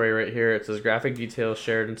story right here. It says graphic details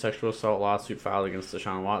shared in sexual assault lawsuit filed against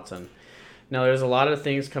Deshaun Watson. Now, there's a lot of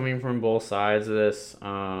things coming from both sides of this. We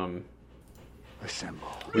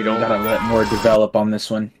don't gotta let more develop on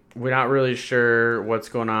this one. We're not really sure what's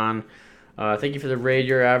going on. Thank you for the raid,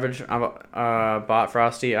 your average bot,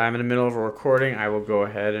 Frosty. I'm in the middle of a recording. I will go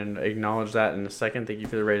ahead and acknowledge that in a second. Thank you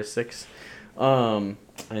for the raid of 6. And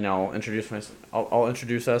I'll I'll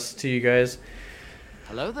introduce us to you guys.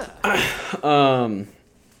 Hello there.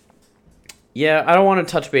 Yeah, I don't want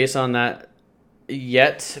to touch base on that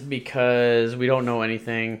yet because we don't know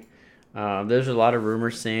anything. There's a lot of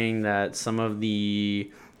rumors saying that some of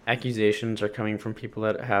the accusations are coming from people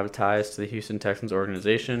that have ties to the Houston Texans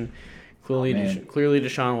organization. Clearly,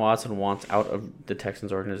 Deshaun Watson wants out of the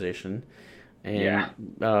Texans organization, and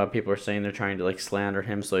people are saying they're trying to slander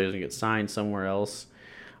him so he doesn't get signed somewhere else.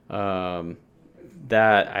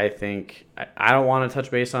 That I think I don't want to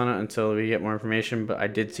touch base on it until we get more information. But I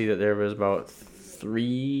did see that there was about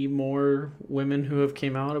 3 more women who have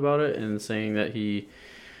came out about it and saying that he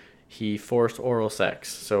forced oral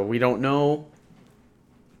sex. So we don't know.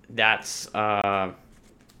 That's we'll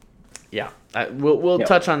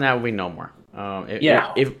touch on that when we know more.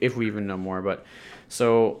 If we even know more. But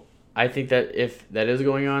so I think that if that is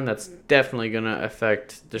going on, that's definitely going to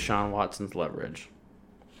affect Deshaun Watson's leverage.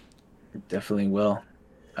 Definitely will.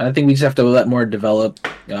 I think we just have to let more develop.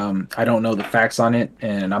 I don't know the facts on it,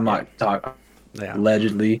 and I'm not talking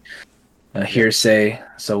allegedly hearsay.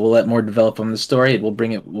 So we'll let more develop on the story. We'll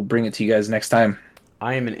bring it to you guys next time.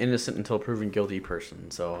 I am an innocent until proven guilty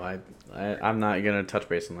person, so I'm not gonna touch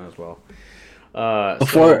base on that as well.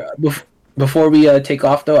 Before we take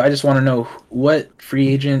off, though, I just want to know what free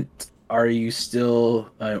agent are you still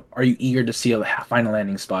are you eager to see a final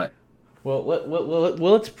landing spot? Well,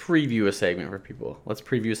 let's preview a segment for people. Let's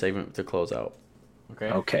preview a segment to close out.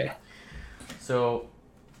 Okay. Okay. So,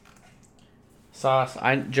 Sauce,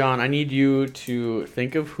 John, I need you to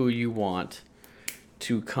think of who you want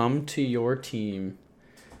to come to your team,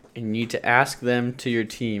 and you need to ask them to your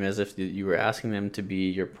team as if you were asking them to be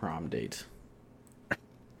your prom date.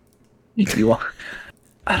 You want?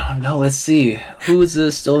 I don't know. Let's see. Who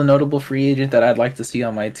is still a notable free agent that I'd like to see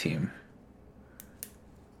on my team?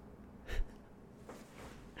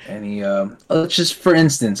 Any let's just for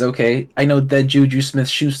instance, okay. I know that Juju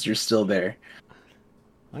Smith-Schuster's still there.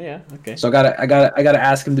 Oh yeah, okay. So I gotta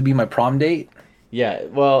ask him to be my prom date. Yeah.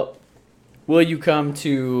 Well, will you come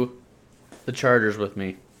to the Chargers with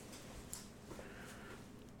me?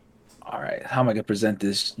 All right. How am I gonna present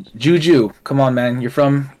this? Juju, come on, man. You're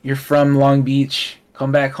from Long Beach.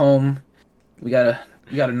 Come back home. We got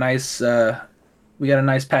a nice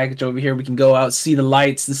package over here. We can go out, see the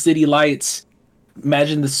lights, the city lights.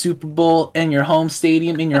 Imagine the Super Bowl in your home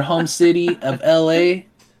stadium, in your home city of LA.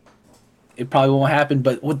 It probably won't happen,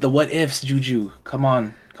 but with the what ifs, Juju, come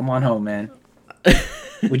on home, man.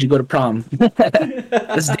 Would you go to prom?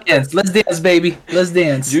 Let's dance, baby. Let's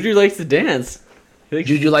dance. Juju likes to dance.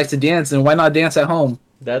 Juju likes to dance, and why not dance at home?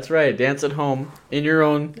 That's right. Dance at home in your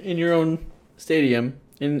own stadium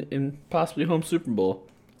in possibly home Super Bowl.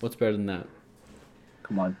 What's better than that?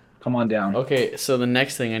 Come on down. Okay, so the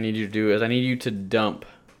next thing I need you to do is I need you to dump.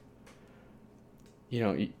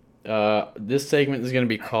 This segment is going to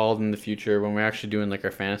be called in the future when we're actually doing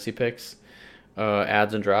our fantasy picks,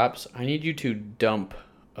 ads and drops. I need you to dump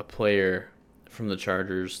a player from the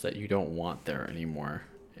Chargers that you don't want there anymore.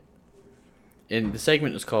 And the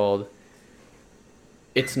segment is called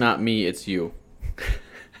 "It's Not Me, It's You."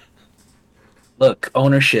 Look,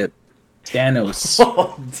 ownership. Thanos.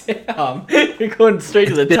 Oh, damn. You're going straight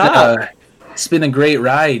to the top. It's been a great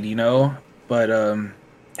ride, but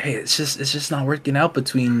hey, it's just not working out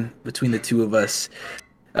between the two of us.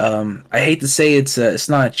 I hate to say it's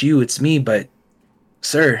not you, it's me, but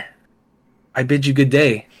sir, I bid you good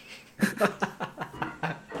day.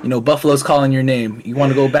 Buffalo's calling your name. You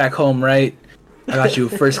want to go back home, right? I got you a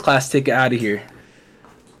first class ticket out of here.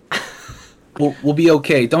 We'll be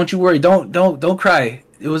okay. Don't you worry. Don't cry.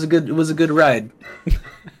 It was a good ride.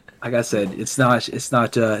 Like I said, it's not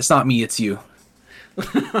me, it's you.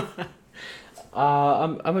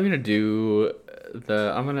 I'm gonna do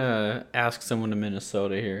I'm gonna ask someone in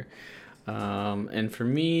Minnesota here, and for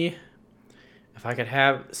me, if I could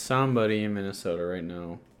have somebody in Minnesota right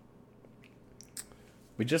now,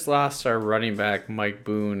 we just lost our running back Mike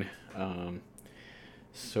Boone.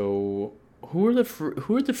 So who are the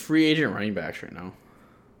free agent running backs right now?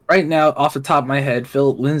 Right now, off the top of my head,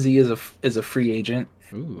 Philip Lindsay is a free agent.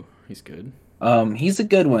 Ooh, he's good. He's a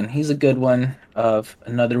good one. He's a good one.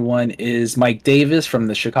 Another one is Mike Davis from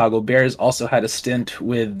the Chicago Bears. Also had a stint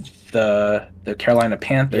with the Carolina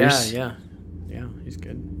Panthers. Yeah. He's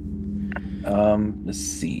good. Let's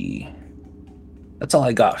see. That's all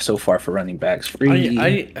I got so far for running backs. Free.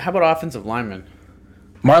 How about offensive linemen?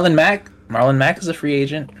 Marlon Mack. Marlon Mack is a free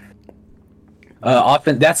agent.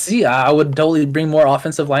 I would totally bring more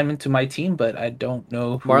offensive linemen to my team, but I don't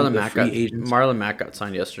know who Marlon Mack got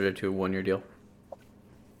signed yesterday to a 1-year deal.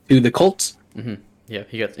 To the Colts? Mm-hmm. Yeah,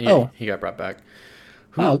 he got brought back.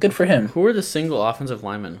 Good for him. Who are the single offensive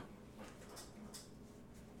linemen?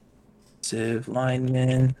 Offensive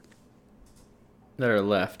linemen that are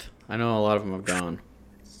left. I know a lot of them have gone.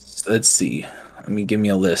 Let's see. Give me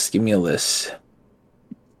a list.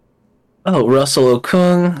 Oh, Russell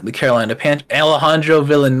Okung, the Carolina Panthers, Alejandro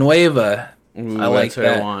Villanueva. Ooh, I like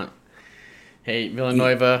that. I want. Hey,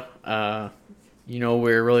 Villanueva,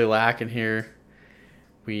 we're really lacking here.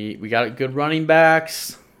 We got good running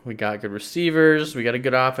backs, we got good receivers, we got a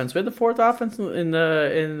good offense. We had the 4th offense in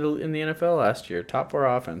the NFL last year, top 4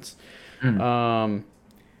 offense. I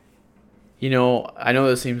know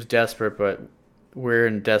this seems desperate, but we're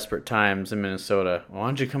in desperate times in Minnesota. Why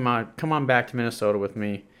don't you come on back to Minnesota with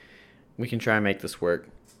me? We can try and make this work.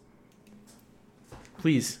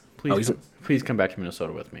 Please come back to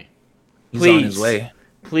Minnesota with me. He's on his way.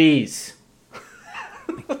 Please.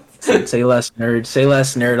 Say less, nerd. Say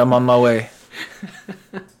less, nerd. I'm on my way.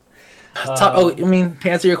 To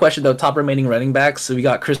answer your question though, top remaining running backs. So we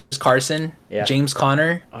got Chris Carson, James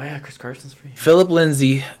Conner. Oh yeah, Chris Carson's free. Philip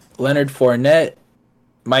Lindsay, Leonard Fournette,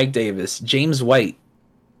 Mike Davis, James White,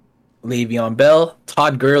 Le'Veon Bell,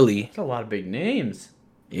 Todd Gurley. That's a lot of big names.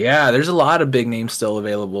 Yeah, there's a lot of big names still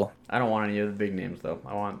available. I don't want any of the big names though.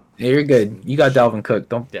 Yeah, you're good. You got Dalvin Cook.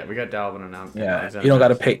 Yeah, we got Dalvin announced. Yeah, you don't got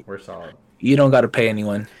to pay. We're solid. You don't got to pay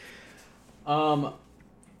anyone.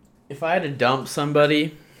 If I had to dump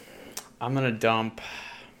somebody, I'm gonna dump.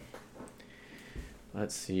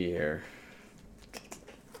 Let's see here.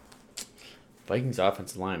 Vikings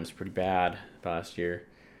offensive line was pretty bad last year,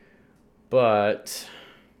 but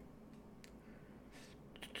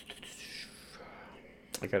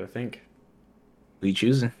I gotta think. Who you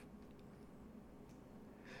choosing?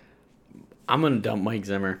 I'm gonna dump Mike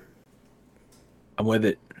Zimmer. I'm with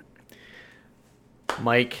it.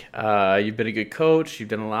 Mike, you've been a good coach. You've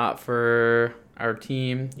done a lot for our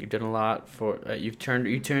team. You've done a lot for. You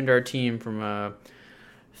turned our team from a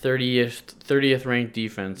 30th ranked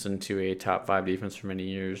defense into a top 5 defense for many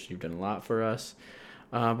years. You've done a lot for us.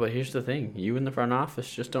 But here's the thing: you in the front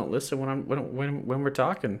office just don't listen when we're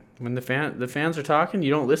talking. When the fans are talking, you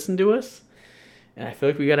don't listen to us. And I feel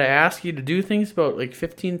like we got to ask you to do things about like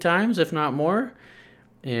 15 times, if not more.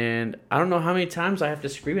 And I don't know how many times I have to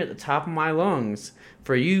scream at the top of my lungs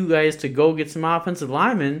for you guys to go get some offensive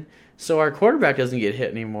linemen so our quarterback doesn't get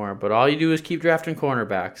hit anymore. But all you do is keep drafting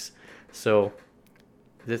cornerbacks. So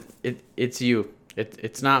it's you.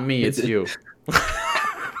 It's not me. It's you.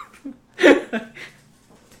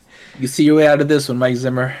 You see your way out of this one, Mike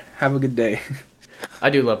Zimmer. Have a good day.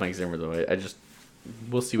 I do love Mike Zimmer though.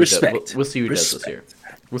 We'll see what we'll see what he does this year.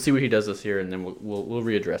 We'll see what he does this year, and then we'll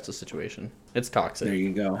readdress the situation. It's toxic. There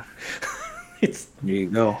you go. There you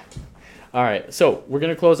go. All right, so we're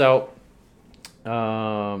gonna close out.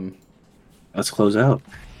 Let's close out.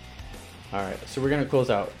 All right, so we're gonna close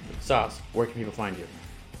out. Sauce, where can people find you?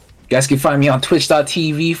 You guys can find me on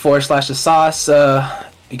twitch.tv/the sauce.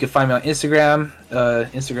 You can find me on Instagram.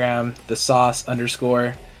 Instagram the sauce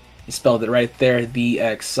 _ You spelled it right there, the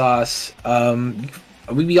X sauce.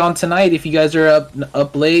 We'll be on tonight if you guys are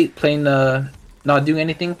up late playing not doing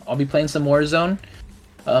anything. I'll be playing some Warzone.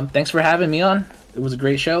 Thanks for having me on. It was a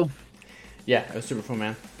great show. Yeah, it was super fun,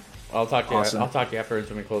 man. I'll talk to you. Awesome. I'll talk to you afterwards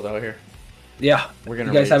when we close out here. Yeah. You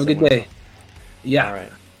guys have a good day. Yeah.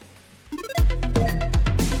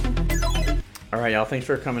 All right, y'all. Thanks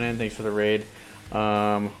for coming in. Thanks for the raid.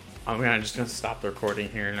 I'm just gonna stop the recording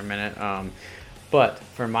here in a minute. But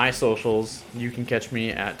for my socials, you can catch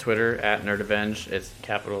me at Twitter at NerdAvenge. It's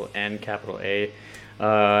capital N, capital A.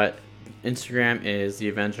 Instagram is The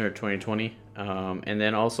Avenger 2020. And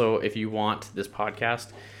then also, if you want this podcast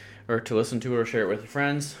or to listen to it or share it with your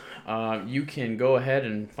friends, you can go ahead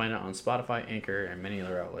and find it on Spotify, Anchor, and many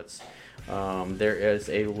other outlets. There is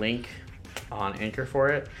a link on Anchor for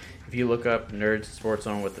it. If you look up Nerds Sports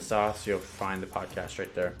Zone with the Sauce, you'll find the podcast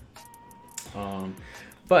right there. I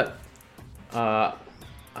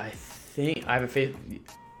think I have a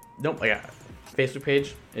Facebook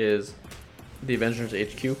page is The Avenged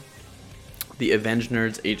Nerds HQ. The Avenged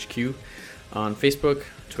Nerds HQ on Facebook.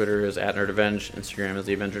 Twitter is @NerdAvenge. Instagram is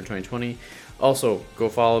The Avenger 2020. Also, go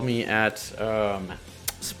follow me at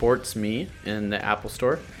SportsMe in the Apple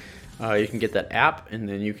Store. You can get that app, and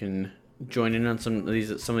then you can join in on some of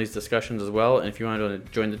these discussions as well. And if you want to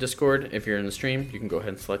join the Discord, if you're in the stream, you can go ahead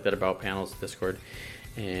and select that About Panels Discord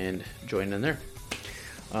and join in there.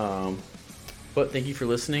 But thank you for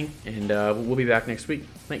listening, and we'll be back next week.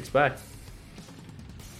 Thanks. Bye.